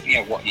said,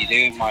 what are you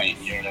doing, mate?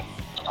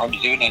 Are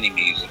you doing any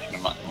music? And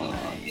I'm like,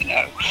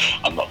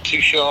 I'm not too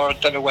sure, I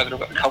don't know whether I've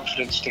got the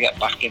confidence to get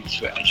back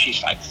into it. And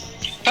she's like,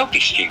 don't be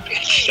stupid.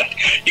 She said,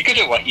 you're good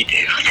at what you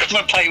do. Come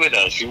and play with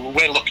us.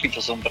 We're looking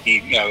for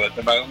somebody, at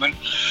the moment.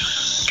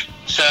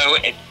 So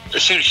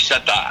as soon as she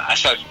said that, I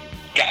started to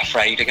get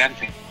afraid again.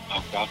 Thinking,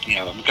 oh God,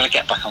 I'm going to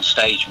get back on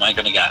stage. Am I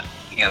going to get,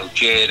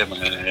 jeered? Am I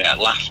going to get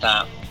laughed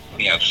at?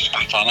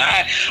 Spat on.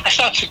 I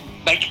started to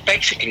make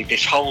basically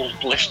this whole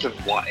list of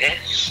what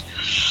ifs.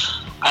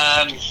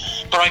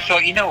 But I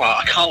thought, you know what?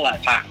 I can't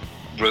let that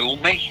rule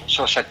me.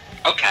 So I said,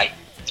 okay,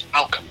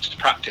 I'll come to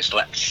practice.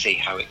 Let's see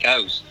how it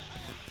goes.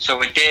 So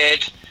we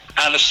did,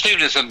 and as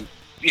soon as I've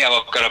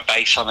got a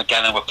bass on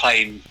again and we're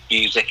playing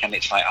music, and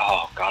it's like,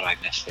 oh God, I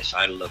miss this.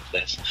 I love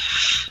this.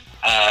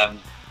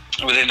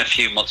 Within a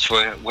few months,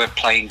 we're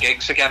playing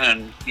gigs again,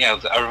 and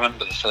I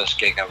remember the first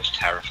gig, I was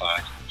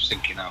terrified. I was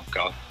thinking, oh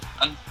God,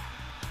 and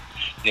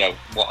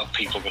what are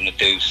people going to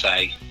do,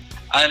 say?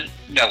 And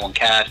no one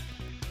cared.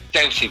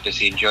 They were too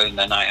busy enjoying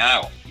their night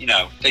out.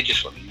 They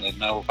just wanted to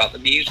know about the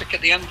music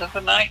at the end of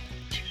the night,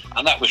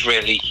 and that was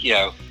really,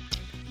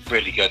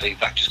 really good.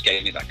 That just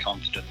gave me that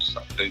confidence,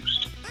 that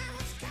boost.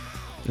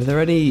 Are there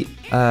any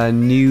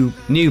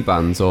new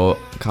bands or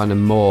kind of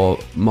more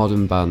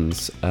modern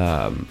bands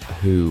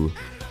who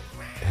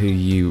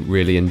you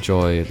really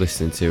enjoy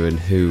listening to, and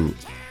who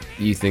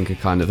you think are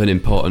kind of an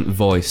important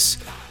voice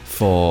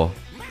for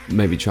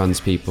maybe trans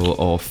people,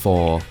 or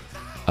for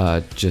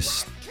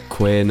just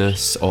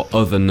queerness or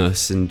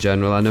otherness in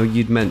general? I know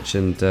you'd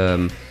mentioned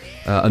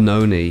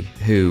Anoni,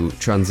 who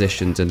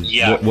transitioned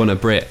and won a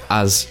Brit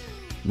as,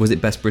 was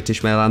it Best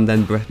British Male and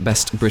then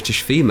Best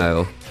British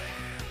Female?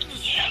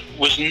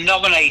 Was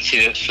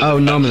nominated.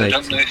 Nominated. I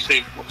don't know if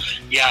they.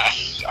 Yeah,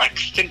 I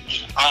think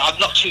I'm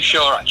not too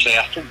sure actually.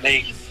 I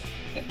think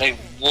they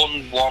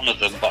won one of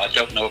them, but I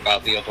don't know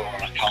about the other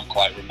one. I can't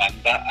quite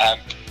remember.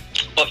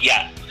 But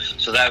yeah,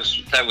 so there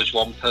was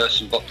one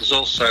person. But there's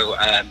also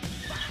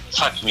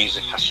type of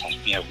music. I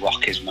said,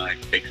 rock is my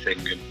big thing,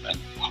 and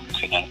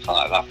punk and anything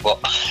like that. But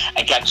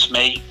against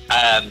me,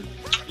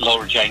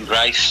 Laura Jane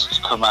Grace has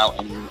come out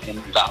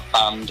in that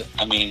band.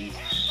 I mean,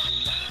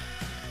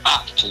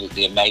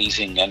 absolutely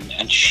amazing,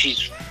 and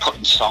she's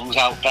putting songs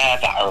out there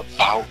that are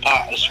about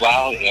that as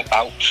well,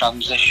 about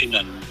transition,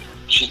 and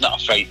she's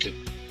not afraid to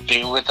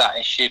deal with that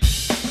issue.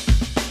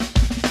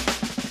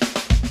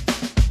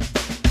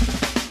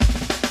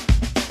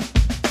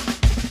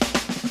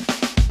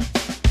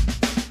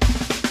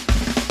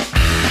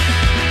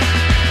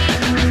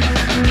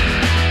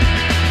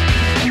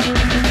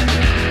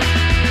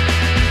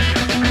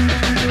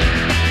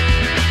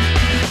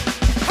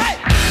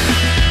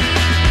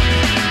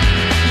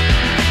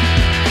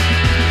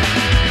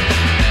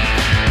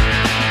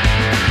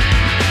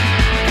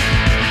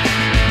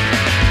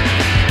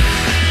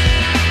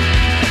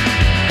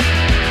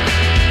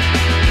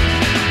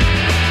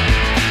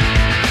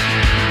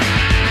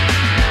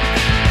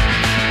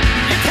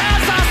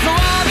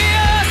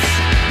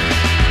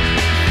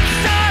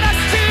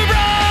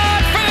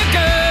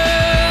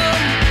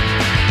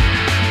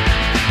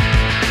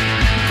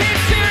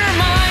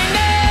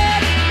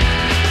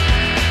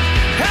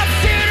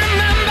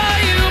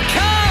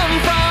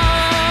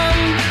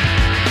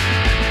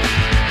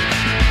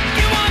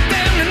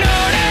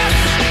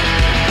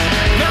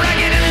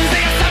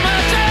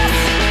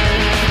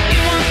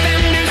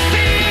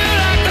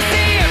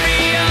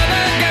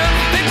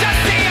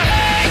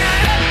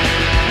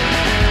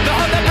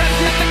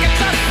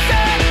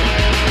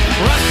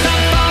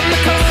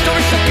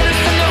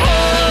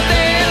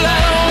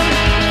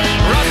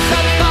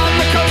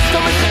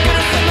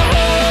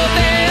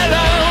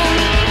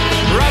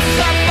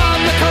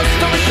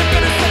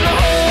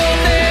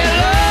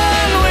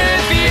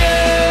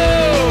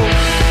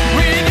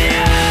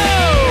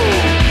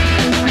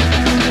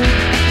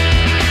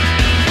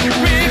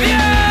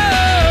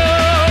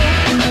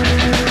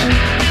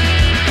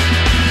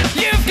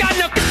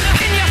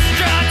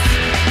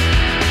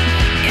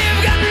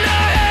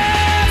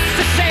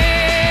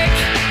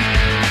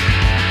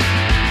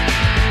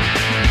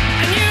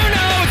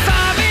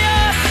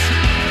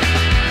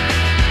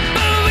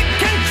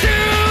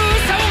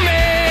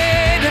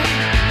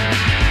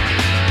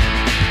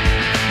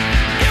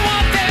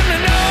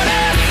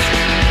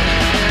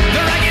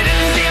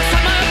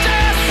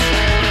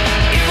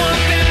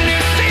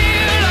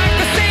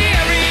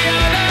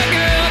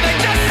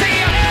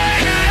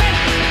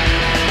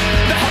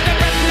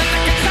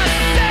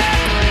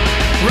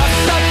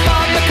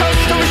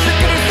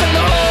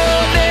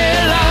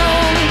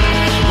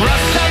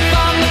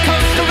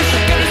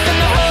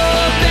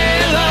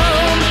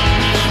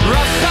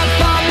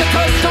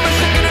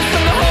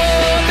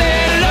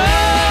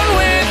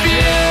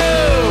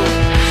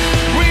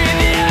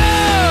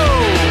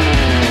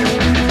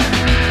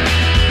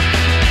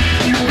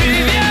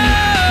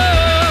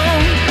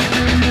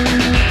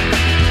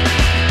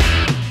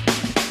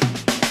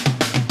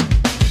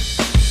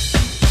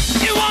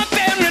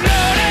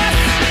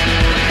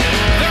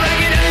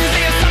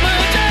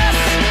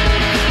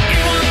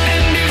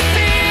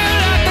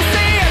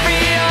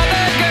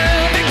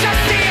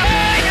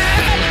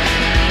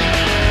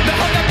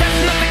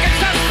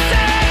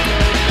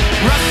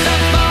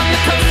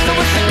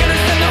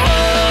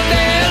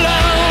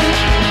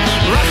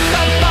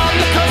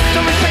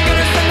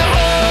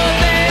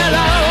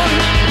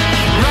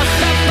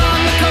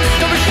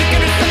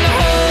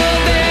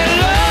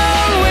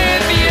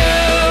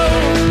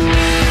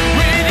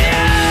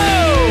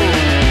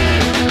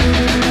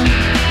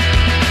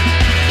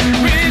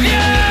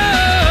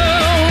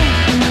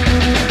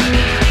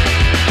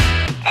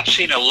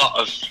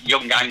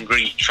 young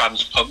angry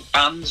trans punk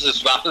bands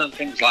as well and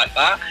things like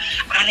that,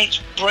 and it's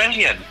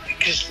brilliant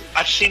because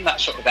I've seen that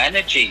sort of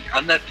energy,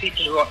 and there are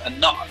people who are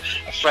not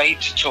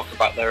afraid to talk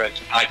about their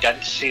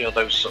identity or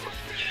those sort of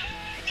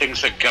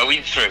things they're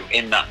going through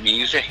in that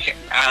music.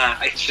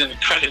 It's an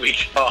incredibly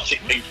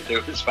cathartic thing to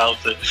do as well,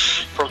 to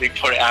probably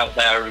put it out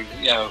there and,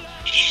 you know,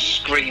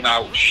 scream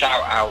out,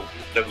 shout out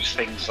those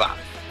things that,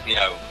 you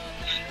know,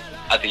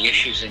 are the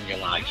issues in your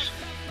life.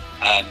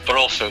 But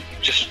also,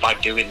 just by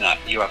doing that,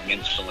 you have an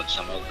influence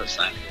on others,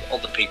 then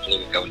other people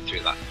who are going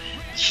through that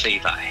see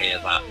that, hear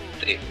that.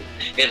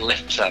 It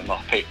lifts them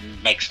up, it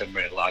makes them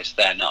realise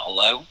they're not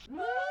alone.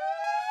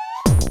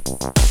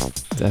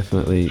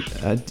 Definitely.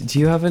 Do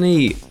you have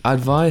any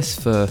advice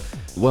for,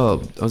 well,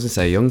 I was going to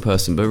say a young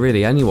person, but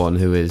really anyone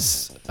who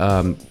is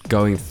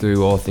going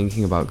through or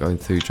thinking about going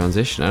through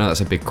transition? I know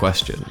that's a big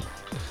question.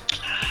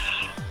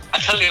 I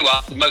tell you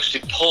what, the most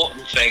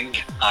important thing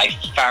I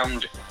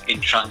found in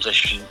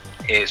transition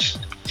is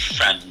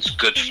friends,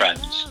 good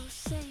friends.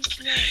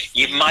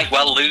 You might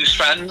well lose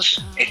friends.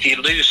 If you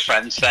lose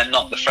friends, they're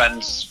not the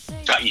friends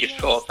that you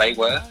thought they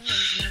were.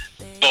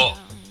 But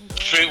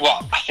through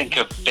what I think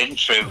I've been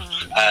through,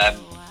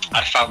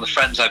 I found the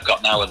friends I've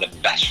got now are the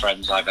best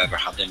friends I've ever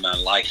had in my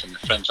life, and the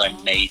friends I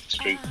made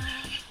through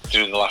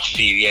the last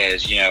few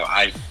years. You know,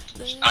 I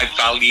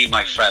value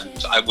my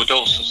friends. I would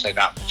also say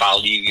that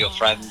value your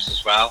friends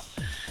as well.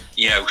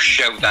 You know,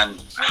 show them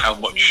how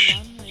much,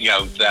 you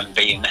know, them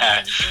being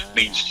there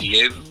means to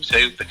you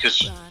too,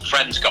 because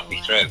friends got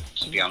me through,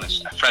 to be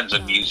honest. Friends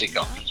and music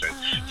got me through.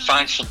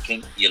 Find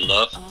something you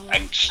love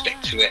and stick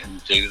to it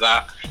and do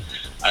that.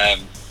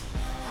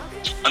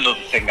 Another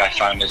thing I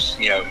found is,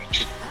 you know,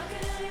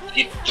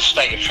 the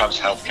state of trans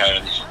healthcare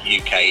in the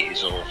UK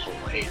is awful.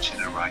 It's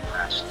in a right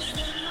mess.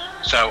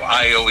 So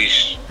I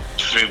always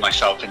threw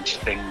myself into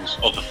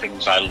other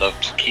things I love,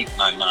 to keep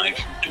my mind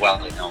from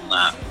dwelling on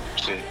that,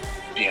 to,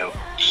 you know,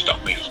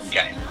 stop me from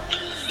getting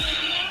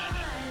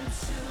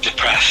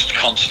depressed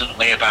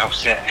constantly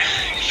about it.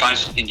 Find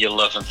something you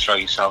love and throw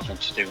yourself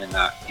into doing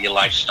that. Your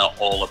life's not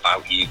all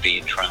about you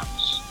being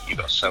trans. You've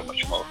got so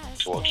much more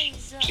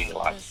to your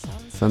life.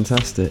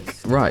 Fantastic.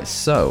 Right,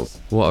 so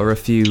what are a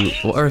few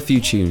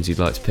tunes you'd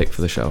like to pick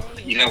for the show?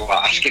 You know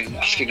what,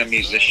 asking a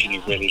musician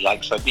who really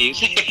likes their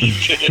music.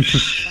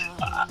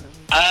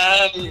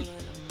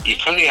 You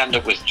probably end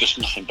up with just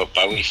nothing but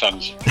Bowie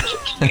songs,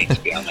 to me,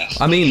 to be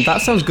honest. I mean,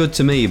 that sounds good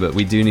to me, but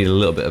we do need a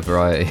little bit of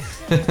variety.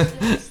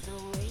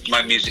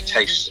 My music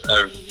tastes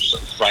are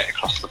sort of right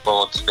across the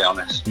board, to be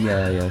honest.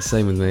 Yeah,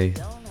 same with me.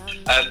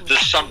 There's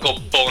a song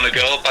called Born a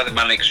Girl by the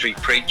Manic Street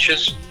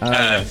Preachers,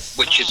 Yes.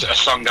 which is a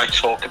song I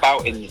talk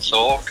about in the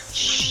talk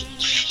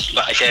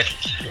that I did.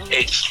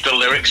 It's the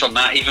lyrics on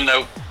that, even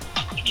though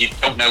you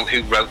don't know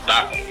who wrote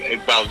that.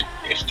 Well,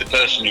 if the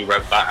person who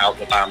wrote that out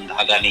the band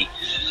had any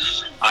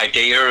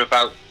idea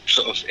about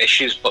sort of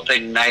issues, but they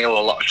nail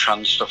a lot of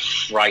trans stuff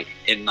right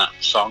in that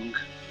song.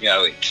 You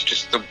know, it's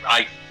just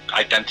I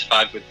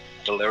identified with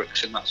the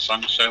lyrics in that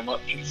song so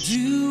much.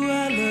 Do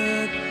I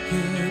look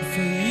good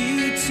for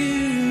you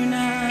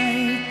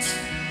tonight?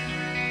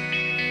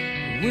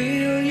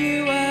 Will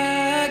you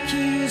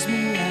accuse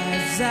me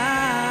as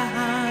I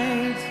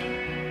hide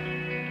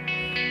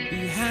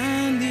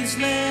behind these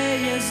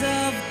layers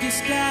of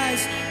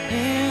disguise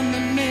in the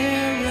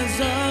mirrors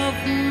of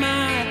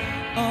my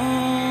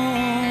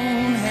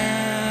own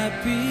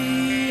happiness?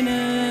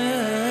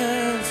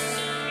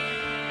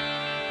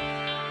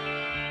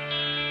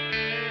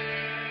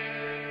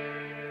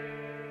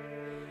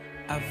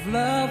 I've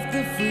loved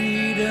the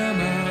freedom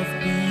of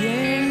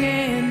being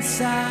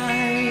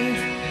inside.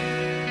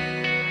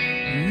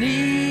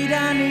 Need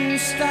a new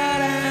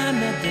start and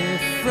a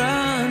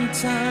different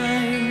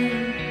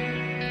time.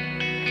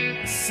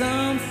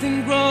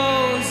 Something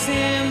grows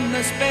in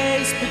the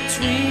space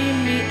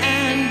between me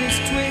and this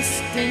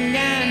twisting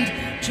and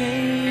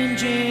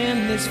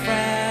changing this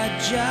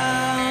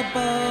fragile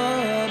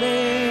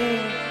body.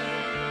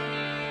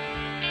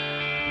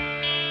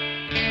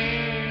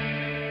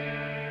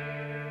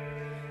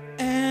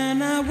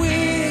 And I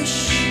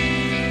wish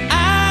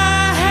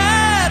I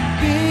had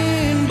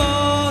been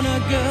born a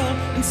girl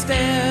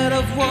instead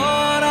of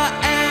what I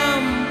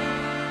am.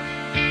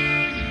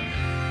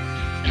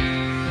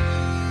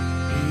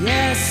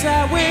 Yes,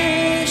 I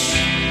wish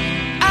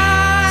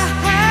I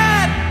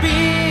had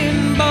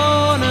been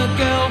born a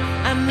girl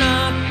and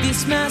not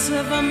this mess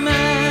of a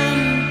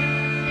man.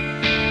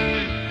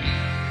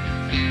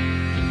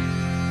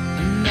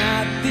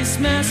 Not this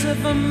mess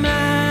of a man.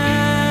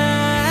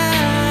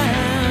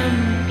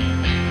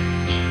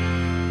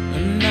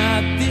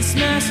 Not this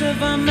mess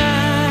of a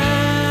man.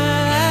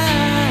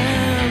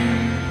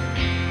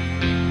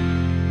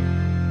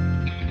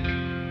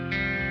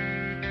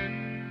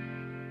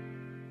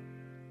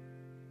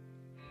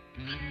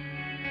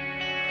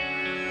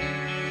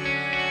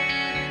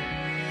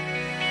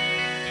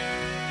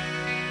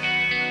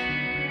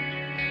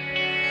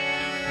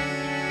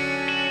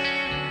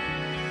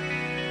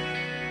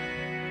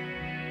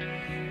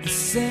 The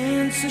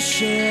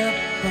censorship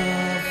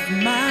of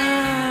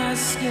my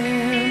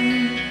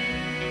skin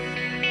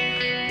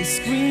is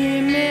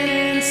screaming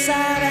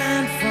inside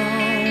and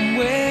from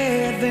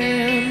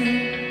within.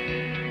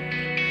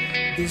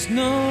 There's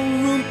no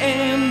room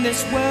in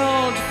this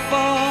world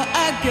for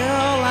a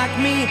girl like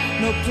me,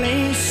 no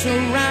place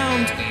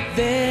around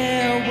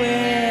there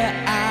where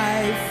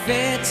I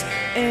fit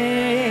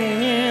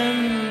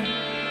in.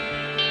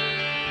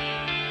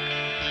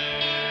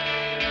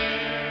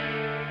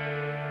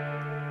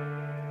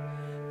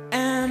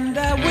 And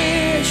I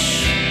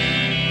wish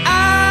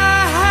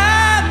I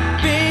had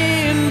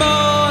been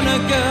born a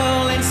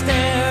girl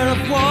instead of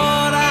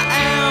what I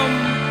am.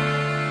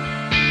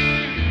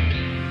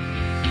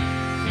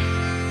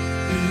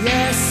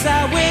 Yes,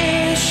 I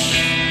wish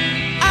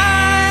I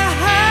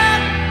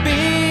had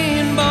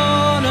been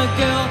born a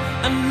girl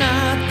and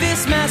not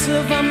this mess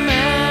of a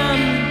man.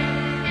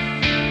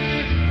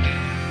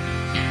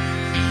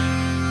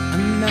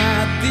 And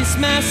not this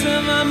mess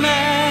of a man.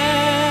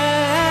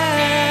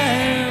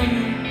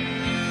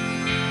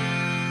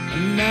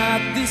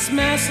 Not this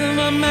mess of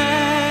a man.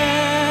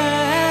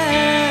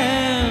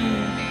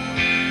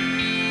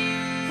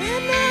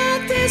 And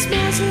not this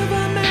mess of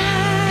a man.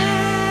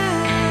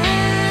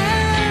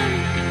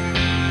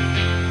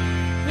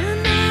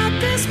 And not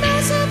this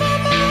mess of a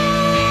man.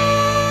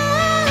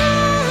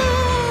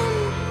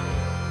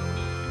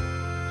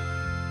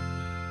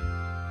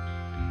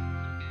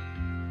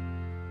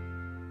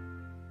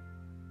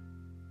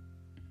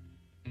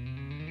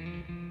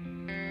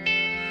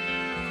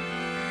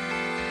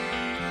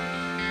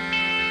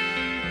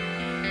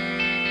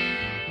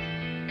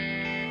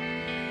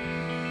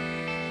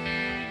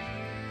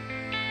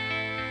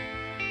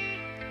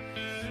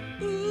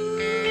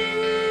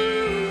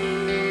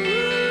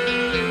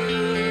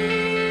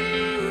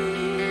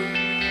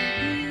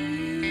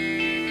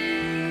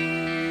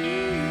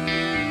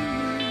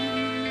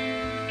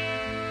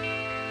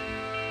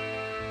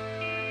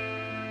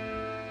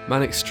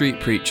 Manic Street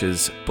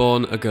Preachers,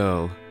 Born a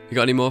Girl. You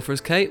got any more for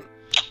us, Kate?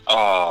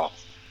 Oh,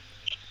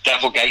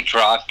 Devilgate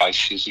Drive by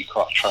Susie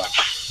Quattro.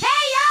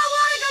 Hey, y'all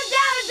want to go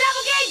down to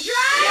Doublegate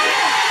Drive?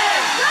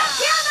 Yeah! Let's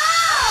come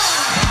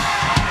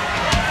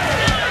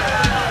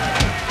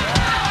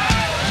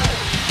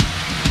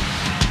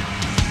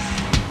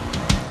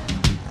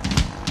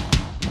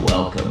on!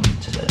 Welcome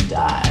to the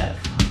dive.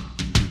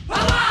 A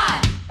 1,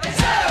 a 2,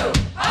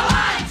 a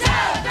 1, 2,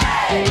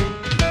 3.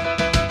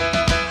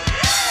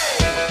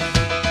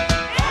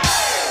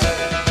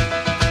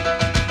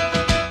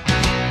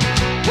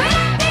 When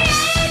at the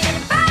age of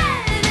 5,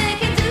 they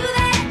can do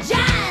that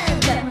jive.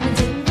 But when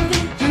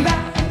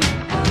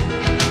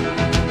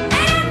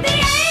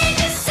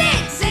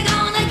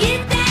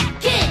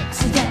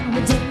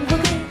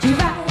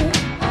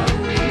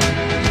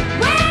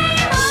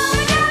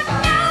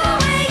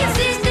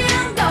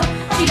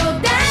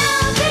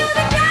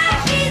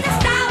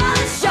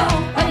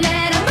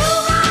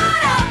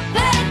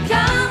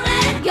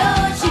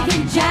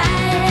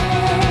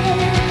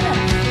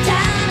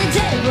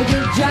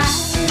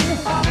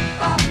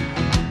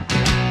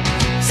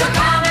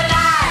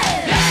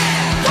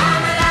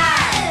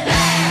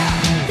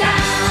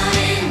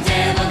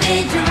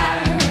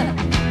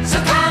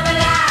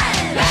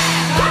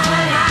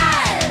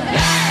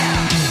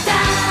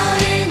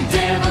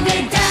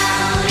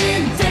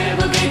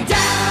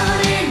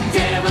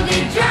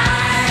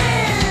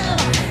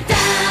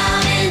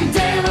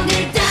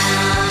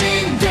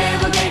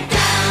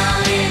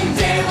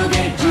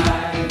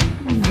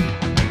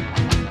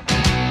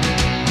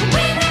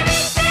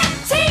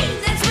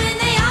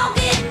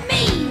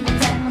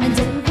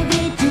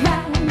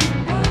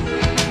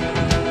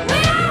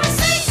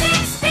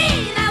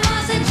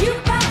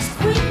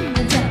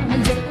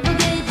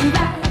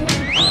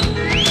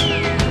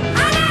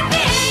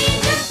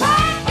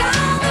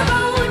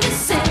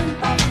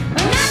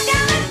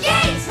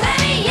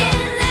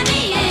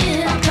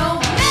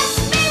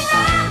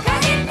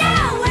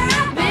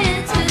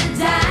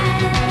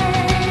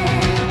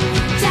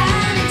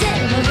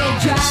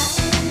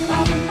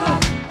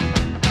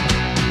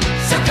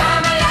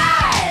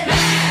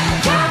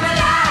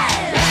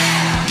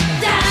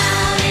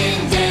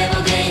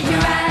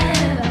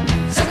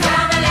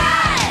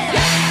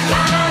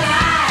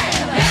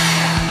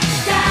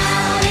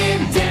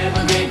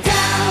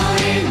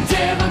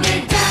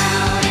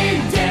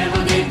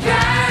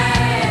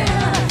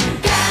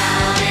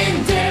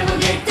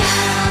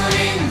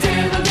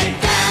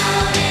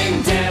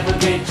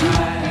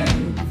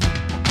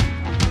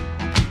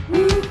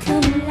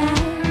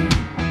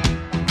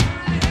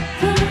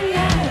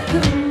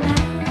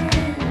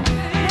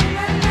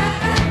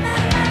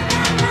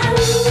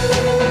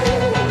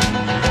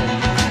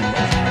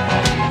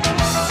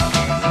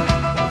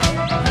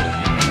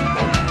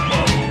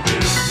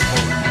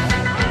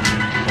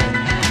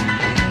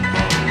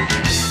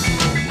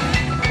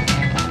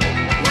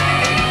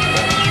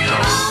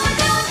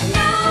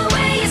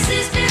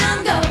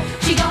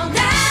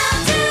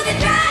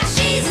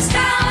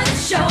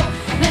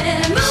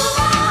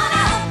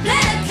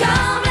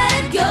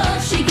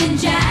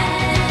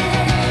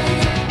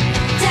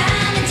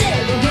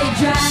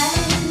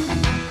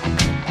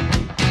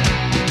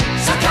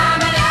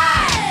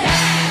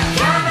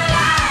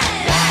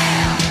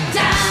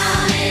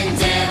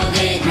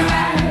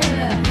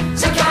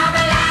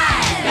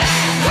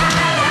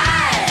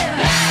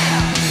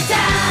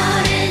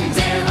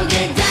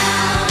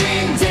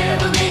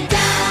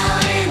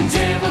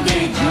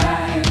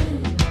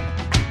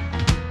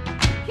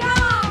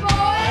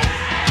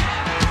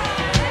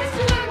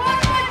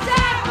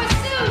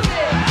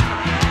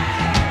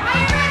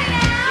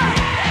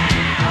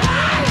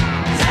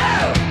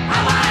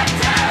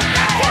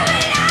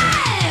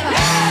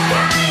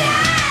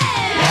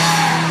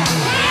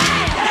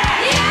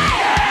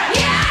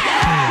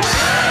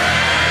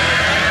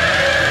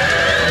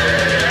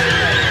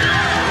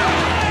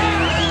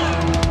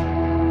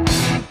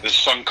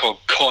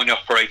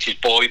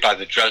Operated Boy by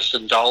the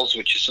Dresden Dolls,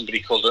 which is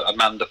somebody called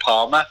Amanda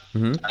Palmer,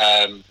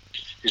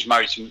 who's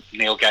married to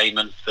Neil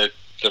Gaiman, the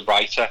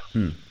writer.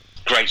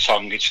 Great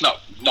song. It's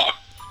not a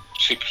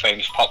super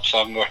famous pop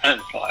song or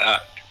anything like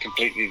that.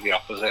 Completely the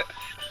opposite,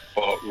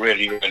 but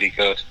really, really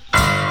good.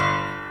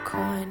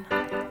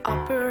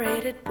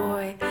 Coin-operated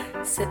boy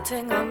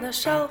sitting on the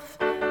shelf.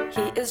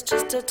 He is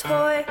just a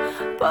toy,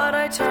 but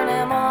I turn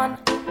him on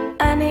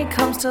and he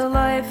comes to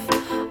life.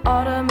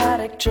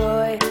 Automatic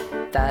joy,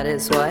 that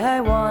is why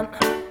I want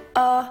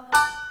a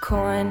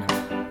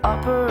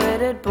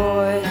coin-operated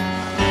boy.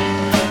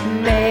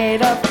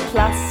 Made of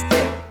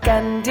plastic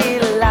and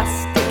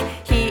elastic,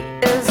 he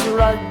is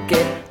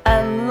rugged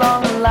and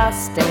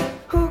long-lasting.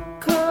 Who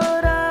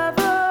could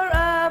ever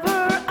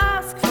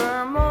ask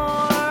for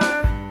more?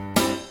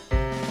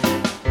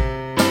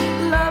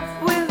 Love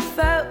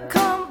without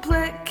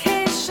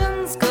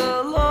complications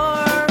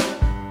galore.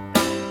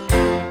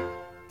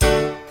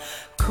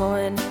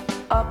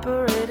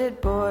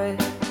 Coin-operated boy,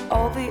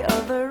 all the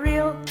other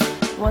real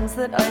ones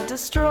that I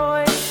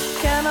destroy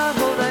cannot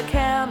hold a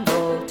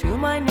candle to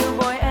my new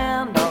boy,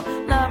 and I'll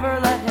never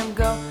let him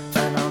go,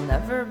 and I'll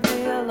never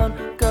be alone.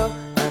 Go,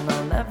 and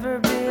I'll never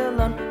be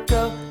alone.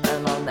 Go,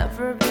 and I'll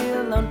never be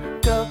alone.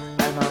 Go,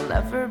 and I'll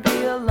never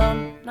be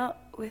alone. Not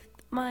with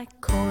my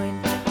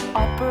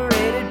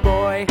coin-operated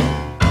boy.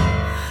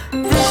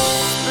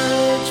 This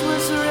bridge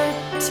was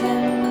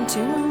written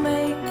to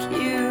make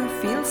you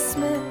feel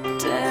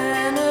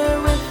smitten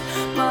with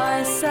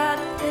my sad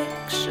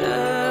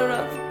picture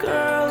of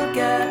girl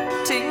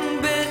getting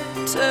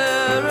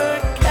bitter.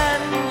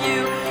 Can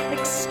you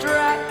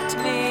extract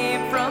me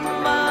from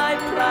my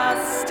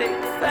plastic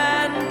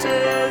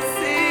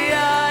fantasy?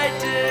 I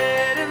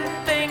didn't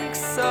think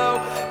so,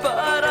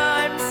 but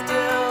I'm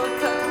still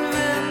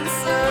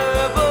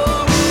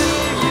convincible.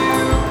 Will you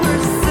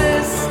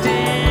persist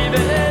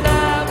even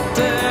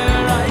after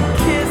I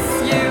kiss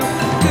you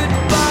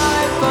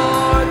goodbye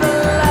for the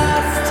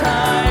last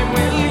time?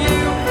 Will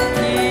you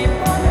keep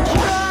on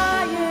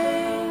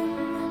trying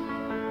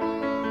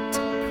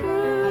to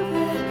prove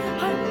it?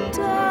 I'm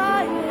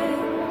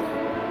dying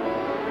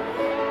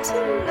to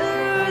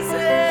lose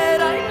it.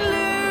 I'm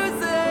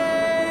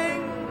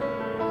losing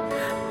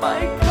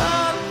my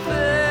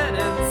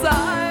confidence. I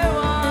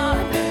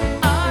want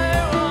it. I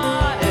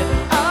want it.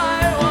 I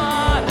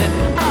want it.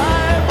 I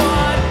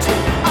want to.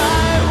 I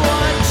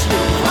want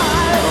you. I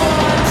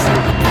want you.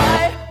 I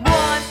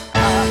want.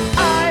 I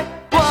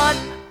want.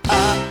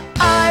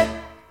 I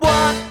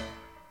want.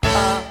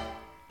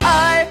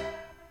 I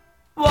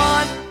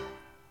want.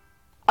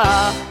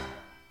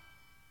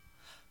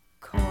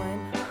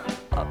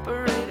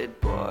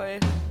 Coin-operated boy.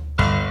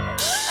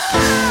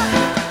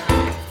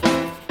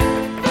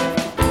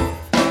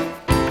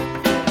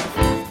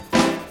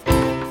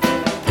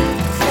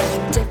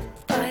 And if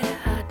I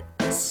had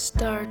a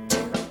star to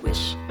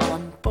wish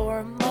on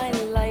for my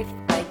life,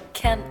 I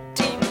can't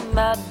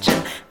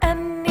imagine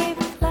any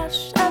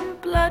flesh and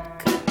blood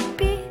could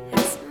be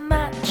his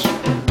match.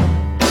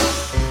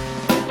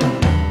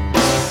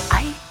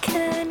 I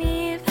can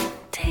even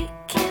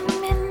take him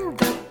in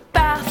the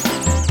bath.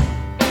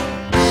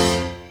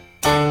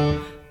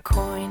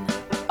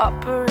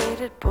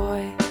 Coin-operated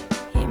boy,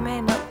 he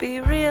may not be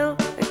real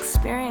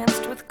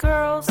experienced with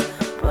girls,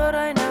 but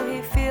I know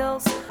he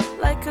feels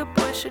like a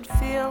boy should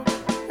feel.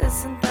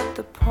 Isn't that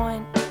the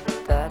point?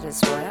 That is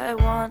why I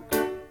want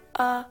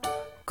a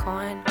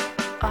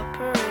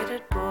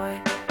coin-operated boy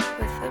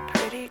with a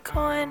pretty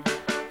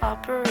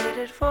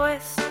coin-operated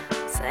voice,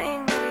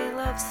 saying that he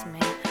loves me,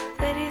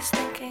 that he's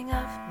thinking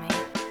of me,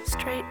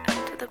 straight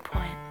and to the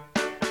point.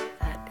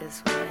 That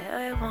is why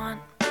I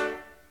want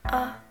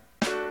a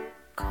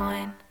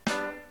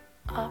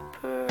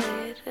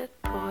coin-operated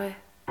boy.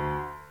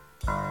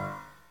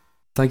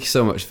 Thank you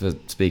so much for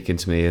speaking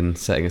to me and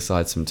setting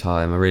aside some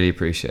time. I really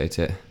appreciate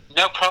it.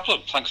 No problem.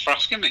 Thanks for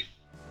asking me.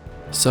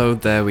 So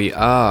there we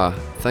are.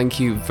 Thank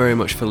you very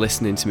much for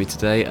listening to me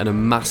today, and a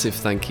massive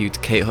thank you to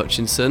Kate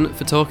Hutchinson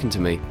for talking to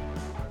me.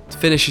 To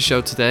finish the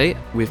show today,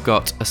 we've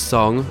got a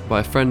song by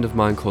a friend of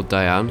mine called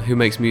Diane, who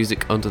makes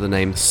music under the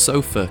name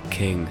Sofa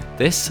King.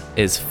 This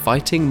is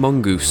Fighting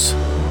Mongoose.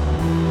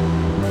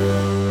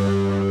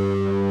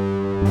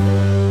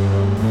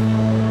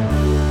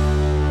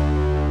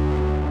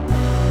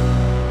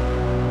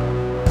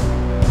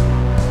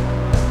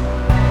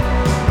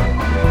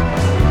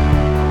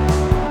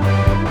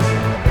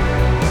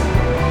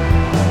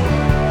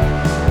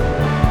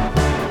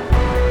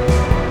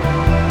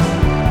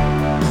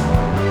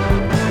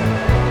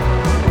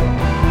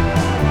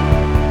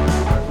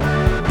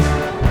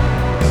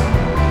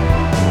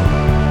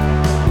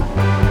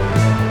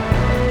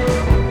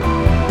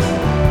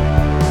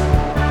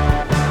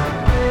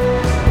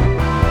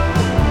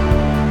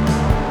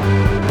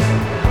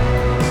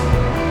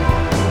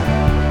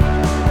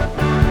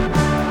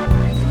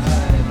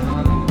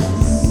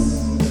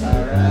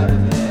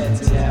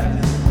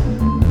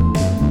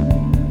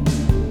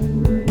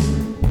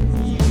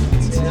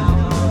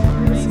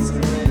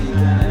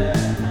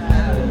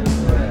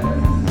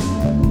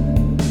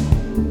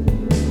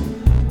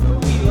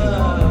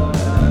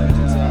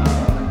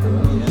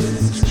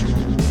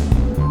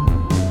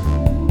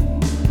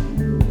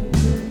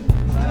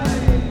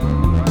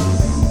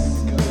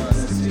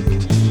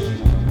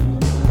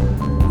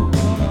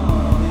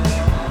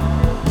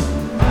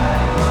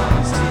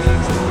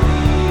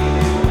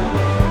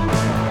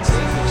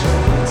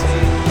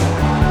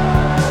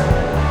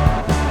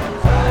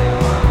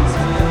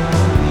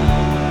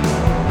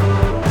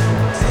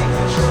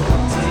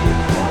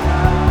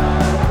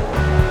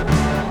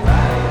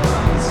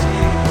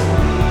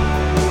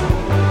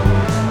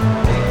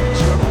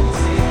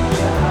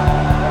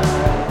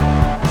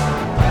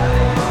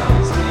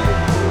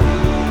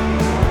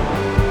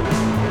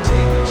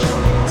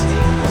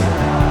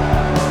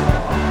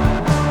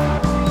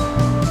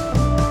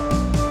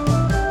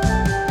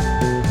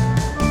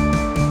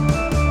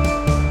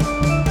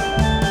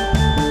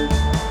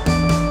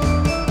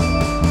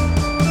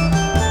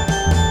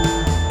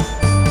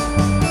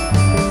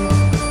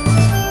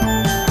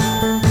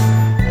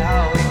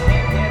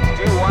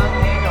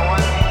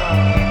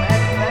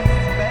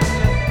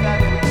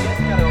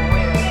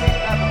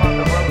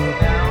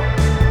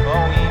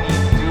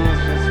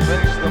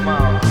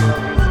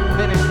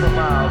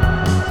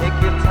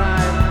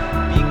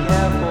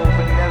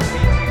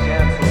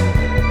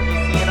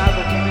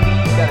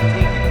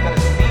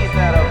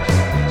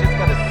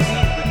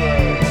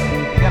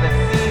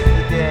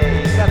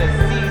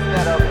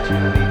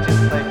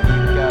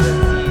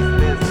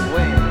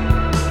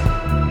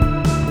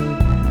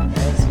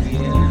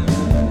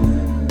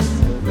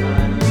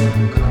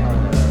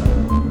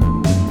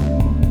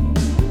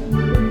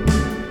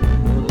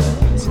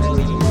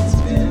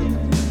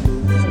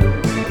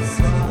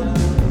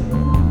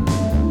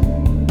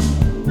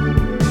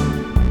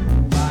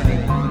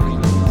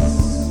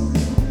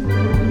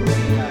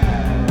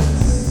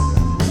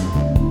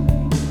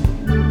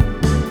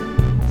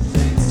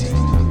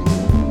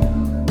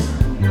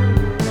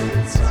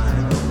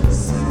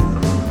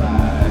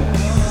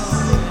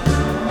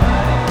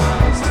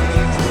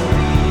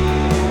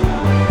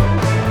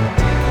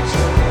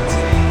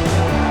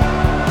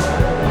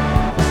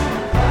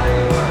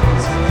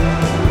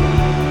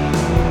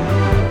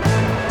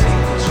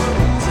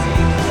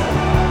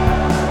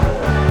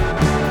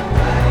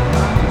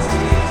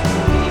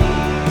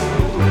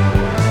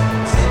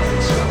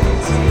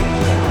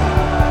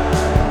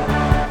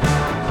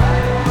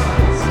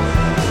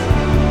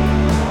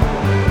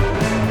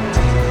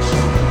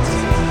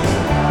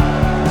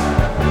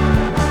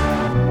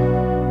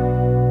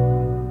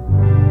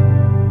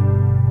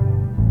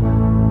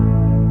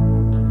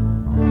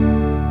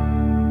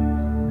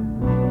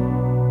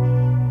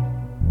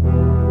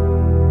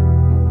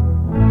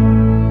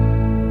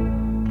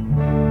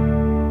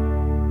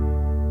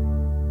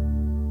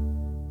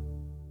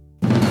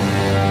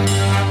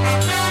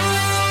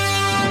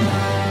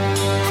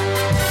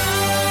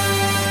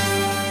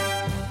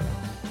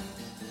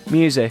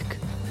 Music.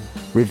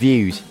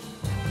 Reviews.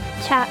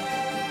 Chat.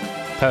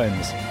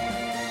 Poems.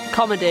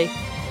 Comedy.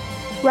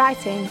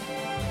 Writing.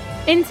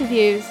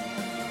 Interviews.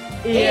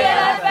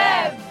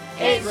 ELFM,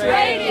 it's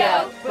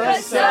radio,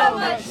 but so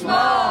much more.